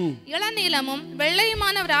மொர்தெகாய் இளநீலமும்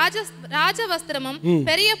வெள்ளையுமான ராஜவஸ்திரமும்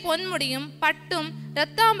பெரிய பொன்முடியும் பட்டும்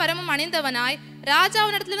இரத்தாம்பரமும் அணிந்தவனாய்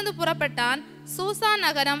ராஜாவினிடத்திலிருந்து புறப்பட்டான். சூசான்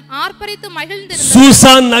நகரம் ஆர்ப்பரித்து மகிழ்ந்திருந்தது.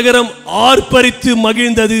 சூசான் நகரம் ஆர்ப்பரித்து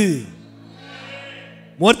மகிழ்ந்தது.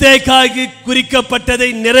 மொர்தெகாய்க்கு குறிக்கப்பட்டதை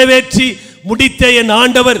நிறைவேற்றி முடித்த என்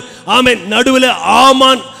ஆண்டவர் ஆமென் நடுவில்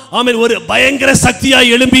ஆமான் ஆமென் ஒரு பயங்கர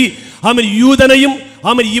சக்தியாய் எழும்பி ஆமென் யூதனையும்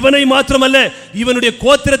ஆமென் இவனை மாத்திரமல்ல இவனுடைய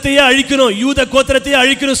கோத்திரத்தையே அழிக்கணும், யூத கோத்திரத்தையே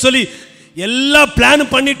அழிக்கணும் சொல்லி எல்லா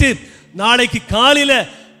பிளானும் பண்ணிட்டு நாளைக்கு காலையில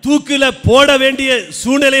தூக்குல போட வேண்டிய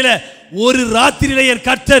சூழ்நிலையில ஒரு ராத்திரியில என்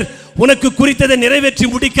கர்த்தர் உனக்கு குறித்ததை நிறைவேற்றி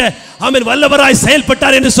முடிக்க ஆமென் வல்லவராய்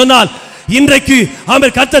செயல்பட்டார் என்று சொன்னால் இன்றைக்கு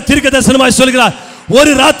ஆமென் கர்த்தர் தீர்க்க தரிசனமாய் சொல்கிறார்,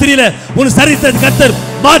 ஒரு ராத்திரியில உன் சரித்திரத்தை கர்த்தர்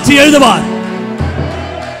மாற்றி எழுதுவார்.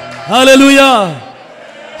 ஹalleluya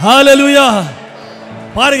ஹalleluya.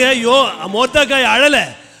 பாருங்க, மொர்தெகாய் அழல,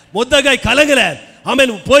 மொர்தெகாய் கலங்கல,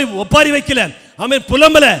 ஆமென் போய் ஒப்பாரி வைக்கல, ஆமென்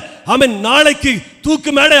புலம்பல, ஆமென் நாளைக்கு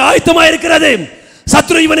தூக்கு மேடை ஆயத்தமாய் இருக்கிறது.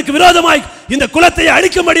 சத்ரு இவனுக்கு விரோதமாய் இந்த குலத்தை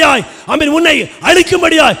அழிக்கும்படியாய் ஆமென் உன்னை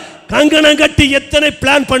அழிக்கும்படியாய் கங்கணம் கட்டி எத்தனை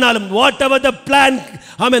பிளான் பண்ணாலும் what ever the plan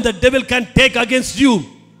amen the devil can take against you,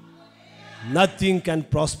 nothing can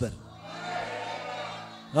prosper.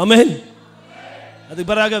 ஆமென். அதுக்கு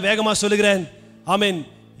பிறகு வேகமா சொல்லுகிறேன், ஆமென்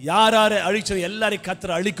யார் யாரை அழிச்சோம் எல்லாரையும்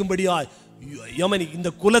கர்த்தர் அழிக்கும்படியாய் ஆமென் இந்த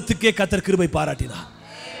குலத்துக்கே கர்த்தர் கிருபை பாராட்டினார்.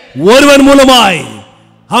 ஒருவன் மூலமாய்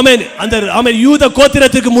ஆமென் அந்த ஆமென் யூத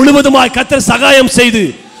கோத்திரத்துக்கு முழுவதுமாய் கர்த்தர் சகாயம் செய்து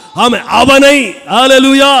ஆமென் அவனை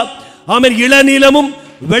ஹalleluya ஆமென் இளநீலமும்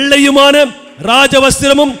வெள்ளையுமான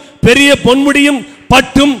ராஜவஸ்திரமும் பெரிய பொன்முடியும்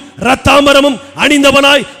பட்டும் இரத்தாம்பரமும்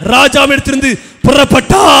அணிந்தவனாய் ராஜாவிடத்திலிருந்து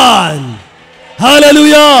புறப்பட்டான்.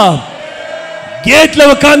 ஹalleluya. கேட்ல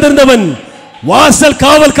உட்கார்ந்திருந்தவன், வாசல்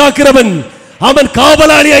காவல் காக்கிறவன், அவன்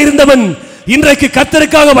காவலாளியா இருந்தவன் இன்றைக்கு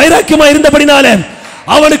கர்த்தருக்காக வைராக்கியமா இருந்தபடினால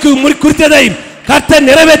அவனுக்கு குறித்ததை கர்த்தர்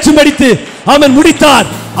நிறைவேற்றும்படித்து அவன் முடித்தார்.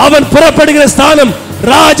 அவன் புறப்படுகிற ஸ்தானம்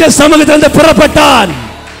ராஜ சமூகத்திலிருந்து புறப்பட்டான்.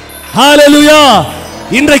 ஹalleluya.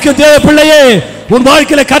 இன்றைக்கு தேவ பிள்ளையே உன்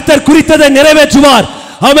வாழ்க்கையில கர்த்தர் குறித்ததை நிறைவேற்றுவார்.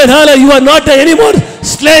 Amen. Hallelujah. You are not anymore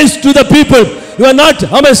slaves to the people. You are not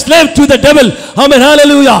a slave to the devil. Amen.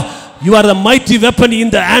 Hallelujah. You are the mighty weapon in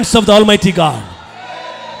the hands of the Almighty God.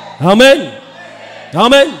 Amen.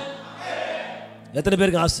 Amen. எத்தனை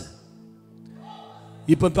பேருக்கு ஆசை?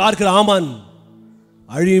 இப்ப பார்க்கிற ஆமான்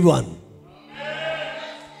அழிவான்.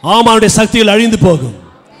 ஆமானுடைய சக்திகள் அழிந்து போகும்.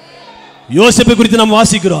 யோசேப்பை குறித்து நாம்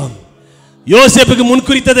வாசிக்கிறோம். யோசேப்புக்கு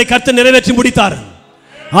முன்குறித்ததை கர்த்தர் நிறைவேற்றி முடித்தார்.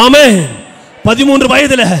 ஆமென். 13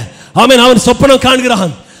 வயதில் ஆமென் அவன் சொப்பனம்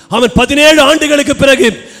காண்கிறான். அவன் 17 ஆண்டுகளுக்கு பிறகு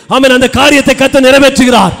ஆமென் அந்த காரியத்தை கர்த்தர்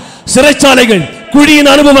நிறைவேற்றுகிறார். சிறைச்சாலைகள், குழியின்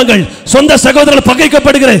அனுபவங்கள், சொந்த சகோதரர்கள்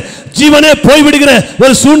பகைக்கப்படுகிற ஜீவனே போய்விடுகிற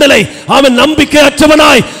ஒரு சூழ்நிலை. அவன் நம்பிக்கை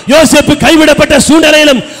அற்றவனாய் யோசேப்பு கைவிடப்பட்ட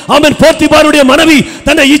சூழ்நிலையிலும் அவன் போத்திபாருடைய மனைவி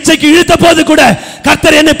தன்னை இச்சைக்கு இழுத்த போது கூட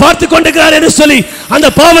கர்த்தர் என்னை பார்த்து கொண்டிருக்கிறார் என்று சொல்லி அந்த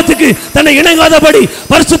பாவத்துக்கு தன்னை இணங்காதபடி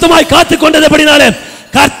பரிசுத்தமாய் காத்து கொண்டபடினாலே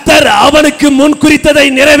கர்த்தர் அவனுக்கு முன்குறித்ததை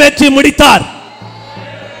நிறைவேற்றி முடித்தார்.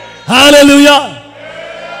 Hallelujah.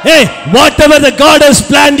 Hey, whatever the God has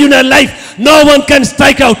planned in your life, no one can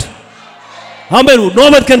strike out. Amen. No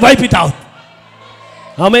one can wipe it out.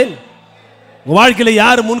 Amen. வாழ்க்கையில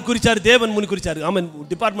யார் முன்குறிச்சார்? தேவன் முன்குறிச்சார். ஆமென்.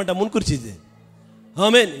 டிபார்ட்மென்ட் முன்குறிச்சது.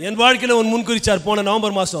 ஆமென். என் வாழ்க்கையில ஒரு முன்குறிச்சார். போன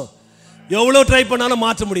நவம்பர் மாசம் எவ்வளவு ட்ரை பண்ணாலும்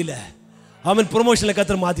மாற்ற முடியல. ஆமென். ப்ரமோஷன்ல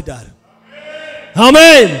கர்த்தர் மாத்திட்டார்.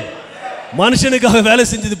 ஆமென். மனுஷனுக்காக வேலை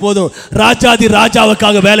செஞ்சது போதும், ராஜாதி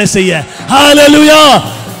ராஜாவுக்காக வேலை செய்ய. ஹalleluya.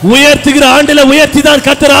 உயர்த்துகிற ஆண்டில உயர்த்தி தான்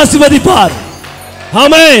கர்த்தர் ஆசீர்வதிப்பார்.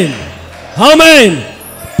 ஆமென். ஆமென்.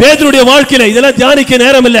 பேதுருடைய வாழ்க்கையில இதெல்லாம் தியானிக்க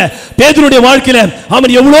நேரம் இல்ல. பேதுருடைய வாழ்க்கையில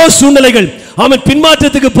அவன் எவ்வளவு சூழ்நிலைகள், அவன்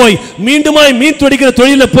பின்மாற்றத்துக்கு போய் மீண்டுமாய் மீன் துடிக்கிற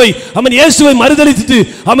தொழில போய் அவன் இயேசுவை மறுதலித்து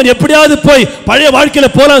அவன் எப்படியாவது போய் பழைய வாழ்க்கையில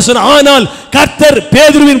போலாம் சொன்ன. ஆனால் கர்த்தர்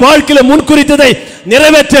பேதுருவின் வாழ்க்கையில முன்குறித்ததை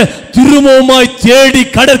நிறைவேற்ற திரும்பவுமாய் தேடி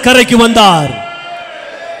கடற்கரைக்கு வந்தார்.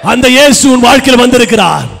 அந்த இயேசு உன் வாழ்க்கையில்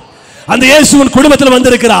வந்திருக்கிறார். அந்த இயேசு உன் குடும்பத்தில்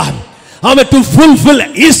வந்திருக்கிறார். அவன் to fulfill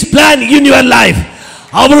his plan in your life.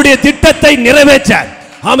 அவருடைய திட்டத்தை நிறைவேற்ற.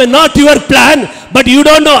 Amen. Not your plan, but you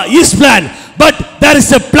don't know his plan. But there is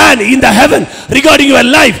a plan in the heaven regarding your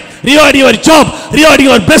life, regarding your job, regarding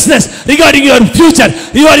your business, regarding your future,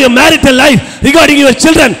 regarding your marital life, regarding your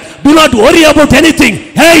children. Do not worry about anything.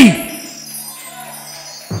 Hey!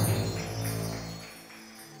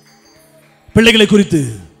 பிள்ளைகளை குறித்து,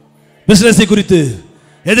 பிசினஸை குறித்து,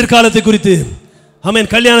 எதிர்காலத்தை குறித்து,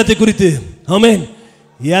 ஆமென், கல்யாணத்தை குறித்து, ஆமென்,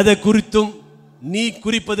 எதை குறித்தும் நீ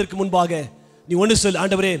குறிப்பதற்கு முன்பாக நீ ஒன்று சொல்,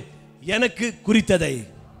 ஆண்டவரே எனக்கு குறித்ததை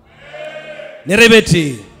நிறைவேற்றி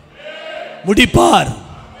முடிப்பார்.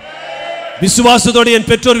 விசுவாசத்தோடு என்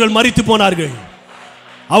பெற்றோர்கள் மரித்து போனார்கள்.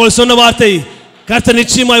 அவள் சொன்ன வார்த்தை, கர்த்தர்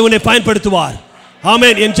நிச்சயமாய் உன்னை பயன்படுத்துவார்.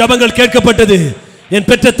 ஆமென். என் ஜெபங்கள் கேட்கப்பட்டது. என்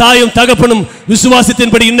பெற்ற தாயும் தகப்பனும்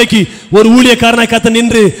விசுவாசத்தின்படி இன்னைக்கு ஒரு ஊழியக்காரனாய் கர்த்தர்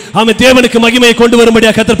நின்று ஆமென் தேவனுக்கு மகிமையை கொண்டு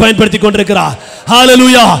வரும்படியாக கர்த்தர் பயன்படுத்தி கொண்டிருக்கிறார்.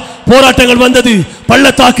 ஹalleluya. போராட்டங்கள் வந்தது,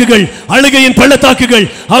 பள்ளத்தாக்குகள், அழுகையின் பள்ளத்தாக்குகள்,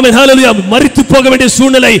 ஆமென், ஹalleluya, மரித்து போக வேண்டிய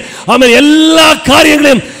சூழ்நிலை, ஆமென், எல்லா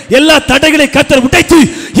காரியங்களையும் எல்லா தடைகளை கர்த்தர் உடைத்து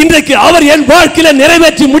இன்றைக்கு அவர் என் வாழ்க்கையில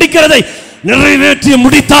நிறைவேற்றி முடிக்கிறதை நிறைவேற்றி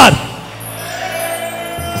முடித்தார்.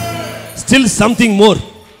 Still something more,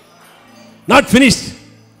 not finished.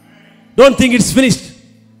 Don't think it's finished.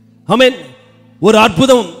 Amen. ஒரு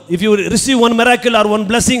அற்புதம், if you receive one miracle or one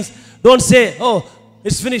blessings, don't say, oh,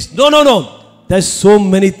 it's finished. No, no, no. There's so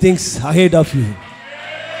many things ahead of you.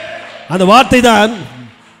 அந்த வார்த்தை தான்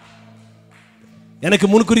எனக்கு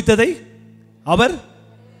முன்குறித்ததை அவர்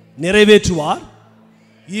நிறைவேற்றுவார்.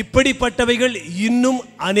 இப்படிப்பட்டவைகள் இன்னும்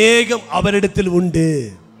அநேகம் அவரிடத்தில் உண்டு.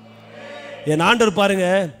 என் ஆண்டவர் பாருங்க,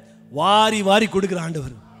 வாரி வாரி கொடுக்கிற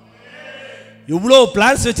ஆண்டவர். எவ்வளோ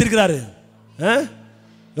பிளான்ஸ் வச்சிருக்கிறாரு.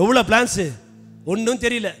 எவ்வளோ பிளான்ஸ் ஒன்றும்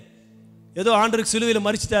தெரியல. ஏதோ ஆண்டருக்கு சிலுவையில்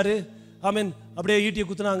மறிச்சிட்டாரு. ஆமீன். அப்படியே ஈட்டியை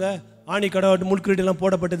குத்துனாங்க, ஆணி கடவுட்டு முள்கிரீட்டெல்லாம்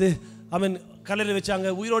போடப்பட்டது. ஆமீன். கல்லறை வச்சாங்க,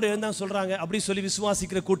 உயிரோடு எழுந்தாங்க சொல்கிறாங்க. அப்படி சொல்லி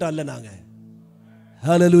விசுவாசிக்கிற கூட்டம் அல்ல நாங்கள்.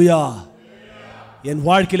 ஹல்லேலூயா. என்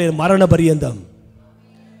வாழ்க்கையில் மரண பரியந்தம்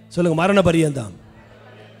சொல்லுங்க, மரண பரியந்தம்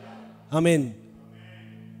ஆமீன்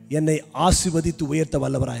என்னை ஆசீர்வதித்து உயர்த்த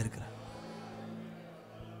வல்லவராக இருக்கிறார்.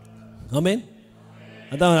 ஆமீன்.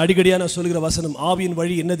 அதான் அடிக்கடியாக நான் சொல்லுகிற வசனம், ஆவியின்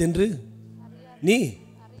வழி என்னதென்று நீ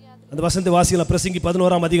அந்த வசனத்தை வாசிக்கலாம். பிரசங்கி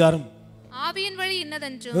 11ஆம் அதிகாரம். ஆவியின் வழி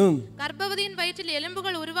இன்னதென்றும் கர்ப்பவதியின் வயிற்றில்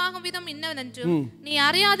எலும்புகள் உருவாகும் விதம் இன்னதென்றும் நீ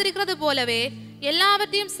அறியாதிருக்கிறது போலவே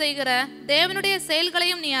எல்லாவற்றையும் செய்கிற தேவனுடைய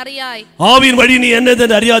செயல்களையும் நீ அறியாய். ஆவியின் வழி நீ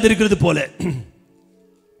என்னதென்று அறியாதிருக்கிறது போல,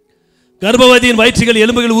 கர்ப்பவதியின் வயிற்றில்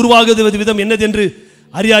எலும்புகள் உருவாகுவது விதம் என்னதென்று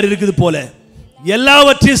அறியாதிருக்கிறது போல,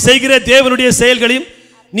 எல்லாவற்றையும் செய்கிற தேவனுடைய செயல்களையும்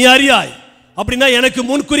நீ அறியாய். அப்படின்னா எனக்கு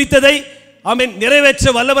முன் குறித்ததை ஆமென்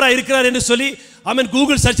நிறைவேற்ற வல்லவராக இருக்கிறார் என்று சொல்லி ஆமென்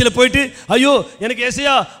கூகுள் சர்ச்சில் போயிட்டு ஐயோ எனக்கு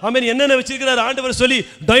ஏசையா ஆமென் என்னென்ன வச்சிருக்கிறார் ஆண்டவர் சொல்லி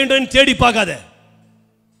டொயின் தேடி பார்க்காத.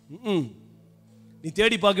 நீ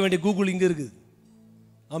தேடி பார்க்க வேண்டிய கூகுள் இங்கே இருக்குது.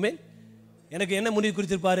 ஆமென். எனக்கு என்ன முடிவு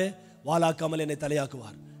குறித்திருப்பாரு? வாளாக்காமல் என்னை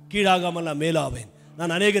தலையாக்குவார், கீழாகாமல் நான் மேலாவேன்,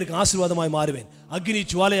 நான் அநேகருக்கு ஆசீர்வாதமாய் மாறுவேன், அக்னி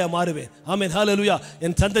ஜுவாலையா மாறுவேன். ஆமென், ஹல்லேலூயா.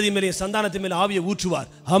 என் சந்ததி மேலே என் சந்தானத்தின் மேலே ஆவியை ஊற்றுவார்.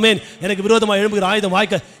 ஆமென். எனக்கு விரோதமாக எழும்புகிற ஆயுதம்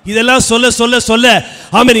வாய்க்க. இதெல்லாம் சொல்ல சொல்ல சொல்ல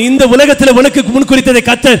ஆமென், இந்த உலகத்தில் உனக்கு முன்குறித்ததை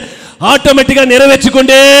கர்த்தர் ஆட்டோமேட்டிக்கா நிறைவேற்றிக்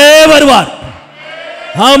கொண்டே வருவார்.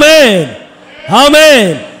 ஆமென், ஆமென்.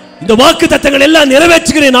 இந்த வாக்கு தத்தங்கள் எல்லாம்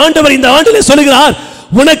நிறைவேற்றுகிறேன் ஆண்டவர் இந்த ஆண்டிலே சொல்லுகிறார்,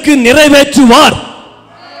 உனக்கு நிறைவேற்றுவார்.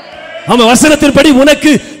 ஆமா, வசனத்தின்படி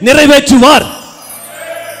உனக்கு நிறைவேற்றுவார்.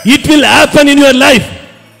 It will happen in your life.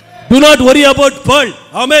 Do not worry about Pearl.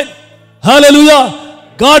 Amen. Hallelujah.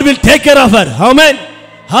 God will take care of her. Amen.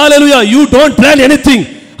 Hallelujah. You don't plan anything.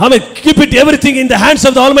 Amen. Keep it everything in the hands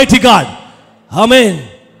of the Almighty God. Amen.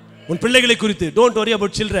 உன் பிள்ளைகளை குறித்து don't worry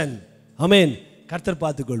about children. Amen. கர்த்தர்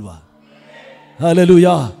பார்த்துக் கொள்வார்.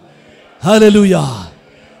 Hallelujah. Hallelujah.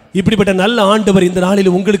 இப்படிப்பட்ட நல்ல ஆண்டவர் இந்த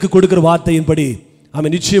நாளில் உங்களுக்கு கொடுக்கிற வார்த்தையின்படி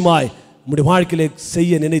ஆமென், நிச்சயமாய் உங்களுடைய வாழ்க்கையிலே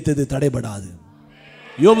செய்ய நினைத்தது தடைபடாது.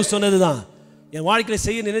 யோபு சொன்னதுதான், என் வாழ்க்கையில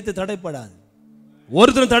செய்ய நினைத்து தடைப்படாது,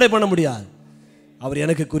 ஒருத்தரும் தடை பண்ண முடியாது. அவர்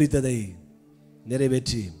எனக்கு குறித்ததை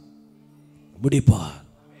நிறைவேற்றி முடிப்பார்.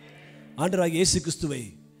 ஆண்டவராகிய இயேசு கிறிஸ்துவை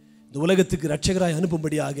இந்த உலகத்துக்கு இரட்சகராய்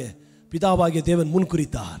அனுப்பும்படியாக பிதாவாகிய தேவன் முன்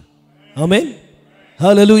குறித்தார். ஆமென்,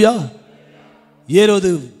 ஹல்லேலூயா.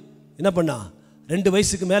 ஏரோது என்ன பண்ணா, 2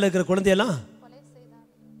 வயசுக்கு மேல இருக்கிற குழந்தையெல்லாம்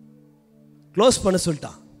க்ளோஸ் பண்ண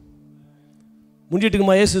சொல்லிட்டான்.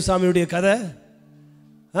 முடிஞ்சிட்டுக்குமா இயேசு சாமியுடைய கதை?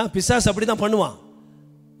 பிசாசு அப்படிதான் பண்ணுவான்,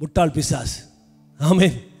 முட்டாள் பிசாசு.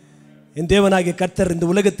 ஆமென். என் தேவனாகிய கர்த்தர் இந்த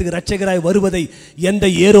உலகத்துக்கு இரட்சகராய் வருவதை எந்த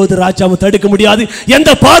ஏரோது ராஜாவும் தடுக்க முடியாது, எந்த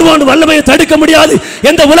பார்வோன் வல்லமையை தடுக்க முடியாது,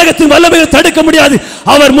 எந்த உலகத்தின் வல்லமையை தடுக்க முடியாது.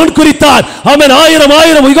 அவர் முன்குறித்தார். ஆமென்.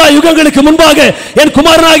 1000 யுகங்களுக்கு முன்பாக என்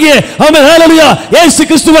குமாரனாகிய ஆமென், ஹல்லேலூயா, இயேசு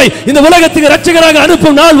கிறிஸ்துவை இந்த உலகத்துக்கு இரட்சகராக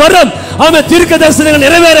அனுப்பும் நாள் வரும். ஆமென். தீர்க்க தரிசனங்கள்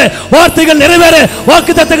நிறைவேற, வார்த்தைகள் நிறைவேற,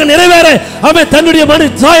 வாக்குத்தத்தங்கள் நிறைவேற, ஆமென், தன்னுடைய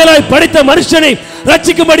சாயலாய் படைத்த மனுஷனை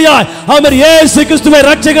ரட்சிக்கும்படியாய் ஆமென், இயேசு கிறிஸ்துவை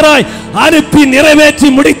இரட்சகராய் அனுப்பி நிறைவேற்றி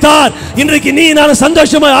முடித்தார். இன்றைக்கு நீ நான்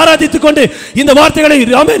சந்தோஷமாய் ஆராதித்துக் கொண்டு இந்த வார்த்தைகளை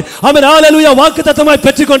ஆமென், ஆமென், ஹல்லேலூயா, வாக்குத்தத்தமாய்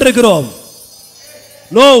பெற்றுக் கொண்டிருக்கிறோம்.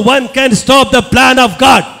 No one can stop the plan of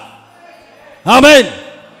God. Amen.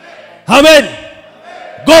 Amen.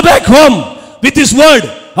 Go back home with this word.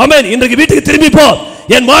 Amen. இன்றைக்கு வீட்டுக்கு திரும்பி போ.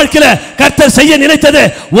 என் வாழ்க்கையில கர்த்தர் செய்ய நினைத்ததை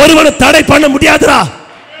ஒருவனும் தடை பண்ண முடியாதுடா.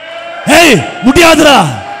 ஏய், முடியாதுடா.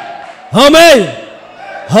 ஆமென்,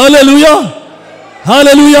 ஹல்லேலூயா,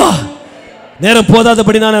 ஹல்லேலூயா. நேரம்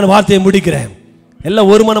போதாதபடி நான் வார்த்தையை முடிக்கிறேன். எல்லாம்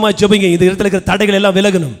ஒரு மனமாய் ஜெபிங்க. இந்த இடத்துல இருக்கிற தடைகள் எல்லாம்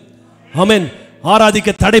விலகணும். ஆமென். ஆராதிக்க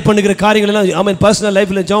தடை பண்ணுகிற காரியங்கள் எல்லாம் ஆமென், பர்சனல்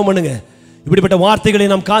லைஃப்ல ஜெபம் பண்ணுங்க. இப்படிப்பட்ட வார்த்தைகளை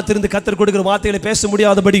நாம் காத்திருந்து கர்த்தர் கொடுக்கிற வார்த்தைகளை பேச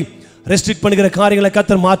முடியாதபடி ரெஸ்ட்ரிக்ட் பண்ணுகிற காரியங்களை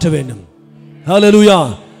கர்த்தர் மாற்ற வேண்டும். ஹல்லேலூயா.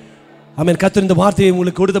 ஆமென். கர்த்தர் இந்த வார்த்தையை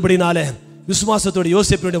உங்களுக்கு கொடுத்தபடினால விசுவாசத்தோட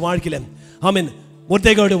யோசேப்பினுடைய வாழ்க்கையில, ஆமென்,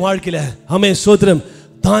 மொர்தெகாயுடைய வாழ்க்கையில, ஆமென், ஸ்தோத்திரம்,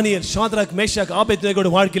 தானியேல், ஷாத்ராக், மேஷாக், ஆபேத்நேகோட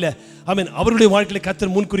வாழ்க்கையில, ஆமென், அவருடைய வாழ்க்கையில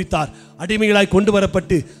கர்த்தர் முன்குறித்தார். அடிமைகளாய் கொண்டு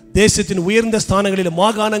வரப்பட்டு தேசத்தின் உயர்ந்த ஸ்தானங்களில்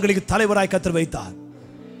மாகாணங்களுக்கு தலைவராய் கர்த்தர் வைத்தார்.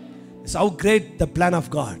 It's how great the plan of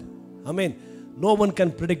God. Amen. No one can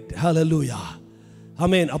predict. Hallelujah.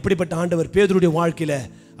 Amen. அப்படிப்பட்ட ஆண்டவர் பேதுருடைய வாழ்க்கையில,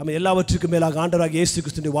 ஆமென், எல்லாவற்றுக்கும் மேலாக ஆண்டவராகிய இயேசு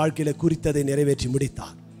கிறிஸ்துவின் வாழ்க்கையில குறித்ததை நிறைவேற்றி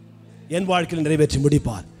முடித்தார். என் வாழ்க்கையில நிறைவேற்றி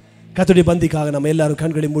முடிப்பார். கர்த்தருடைய பந்திக்காக நம்ம எல்லாரும்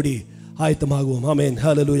கண்களை மூடி ஆயத்தமாகுவோம். ஆமென்,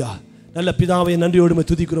 ஹல்லேலூயா. நல்ல பிதாவை நன்றியோடு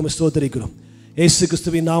துதிக்கிறோம், ஸ்தோத்திரிக்கிறோம். இயேசு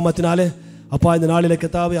கிறிஸ்துவின் நாமத்தினாலே அப்பா, இந்த நாளிலே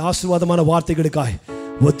கர்த்தாவே ஆசீர்வாதமான வார்த்தைகளுக்காய்,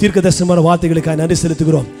 தீர்க்கதரிசனமான வார்த்தைகளுக்காய் நன்றி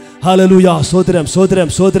செலுத்துகிறோம். ஹல்லேலூயா. சோத்திரம்,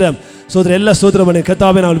 சோத்திரம், சோத்திரம், சோத்திரம், எல்லா சோத்திரம்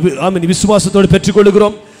கர்த்தாவே நாங்கள் ஆமென் விசுவாசத்தோடு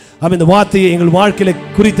பெற்றுக்கொள்கிறோம். ஆமென். இந்த வார்த்தையை எங்கள் வாழ்க்கையில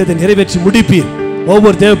குறித்ததை நிறைவேற்றி முடிப்பீர்.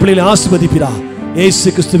 ஒவ்வொரு தேவ பிள்ளைகளையும் ஆசீர்வதிப்பீரா, இயேசு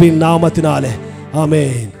கிறிஸ்துவின் நாமத்தினாலே.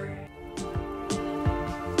 ஆமென்.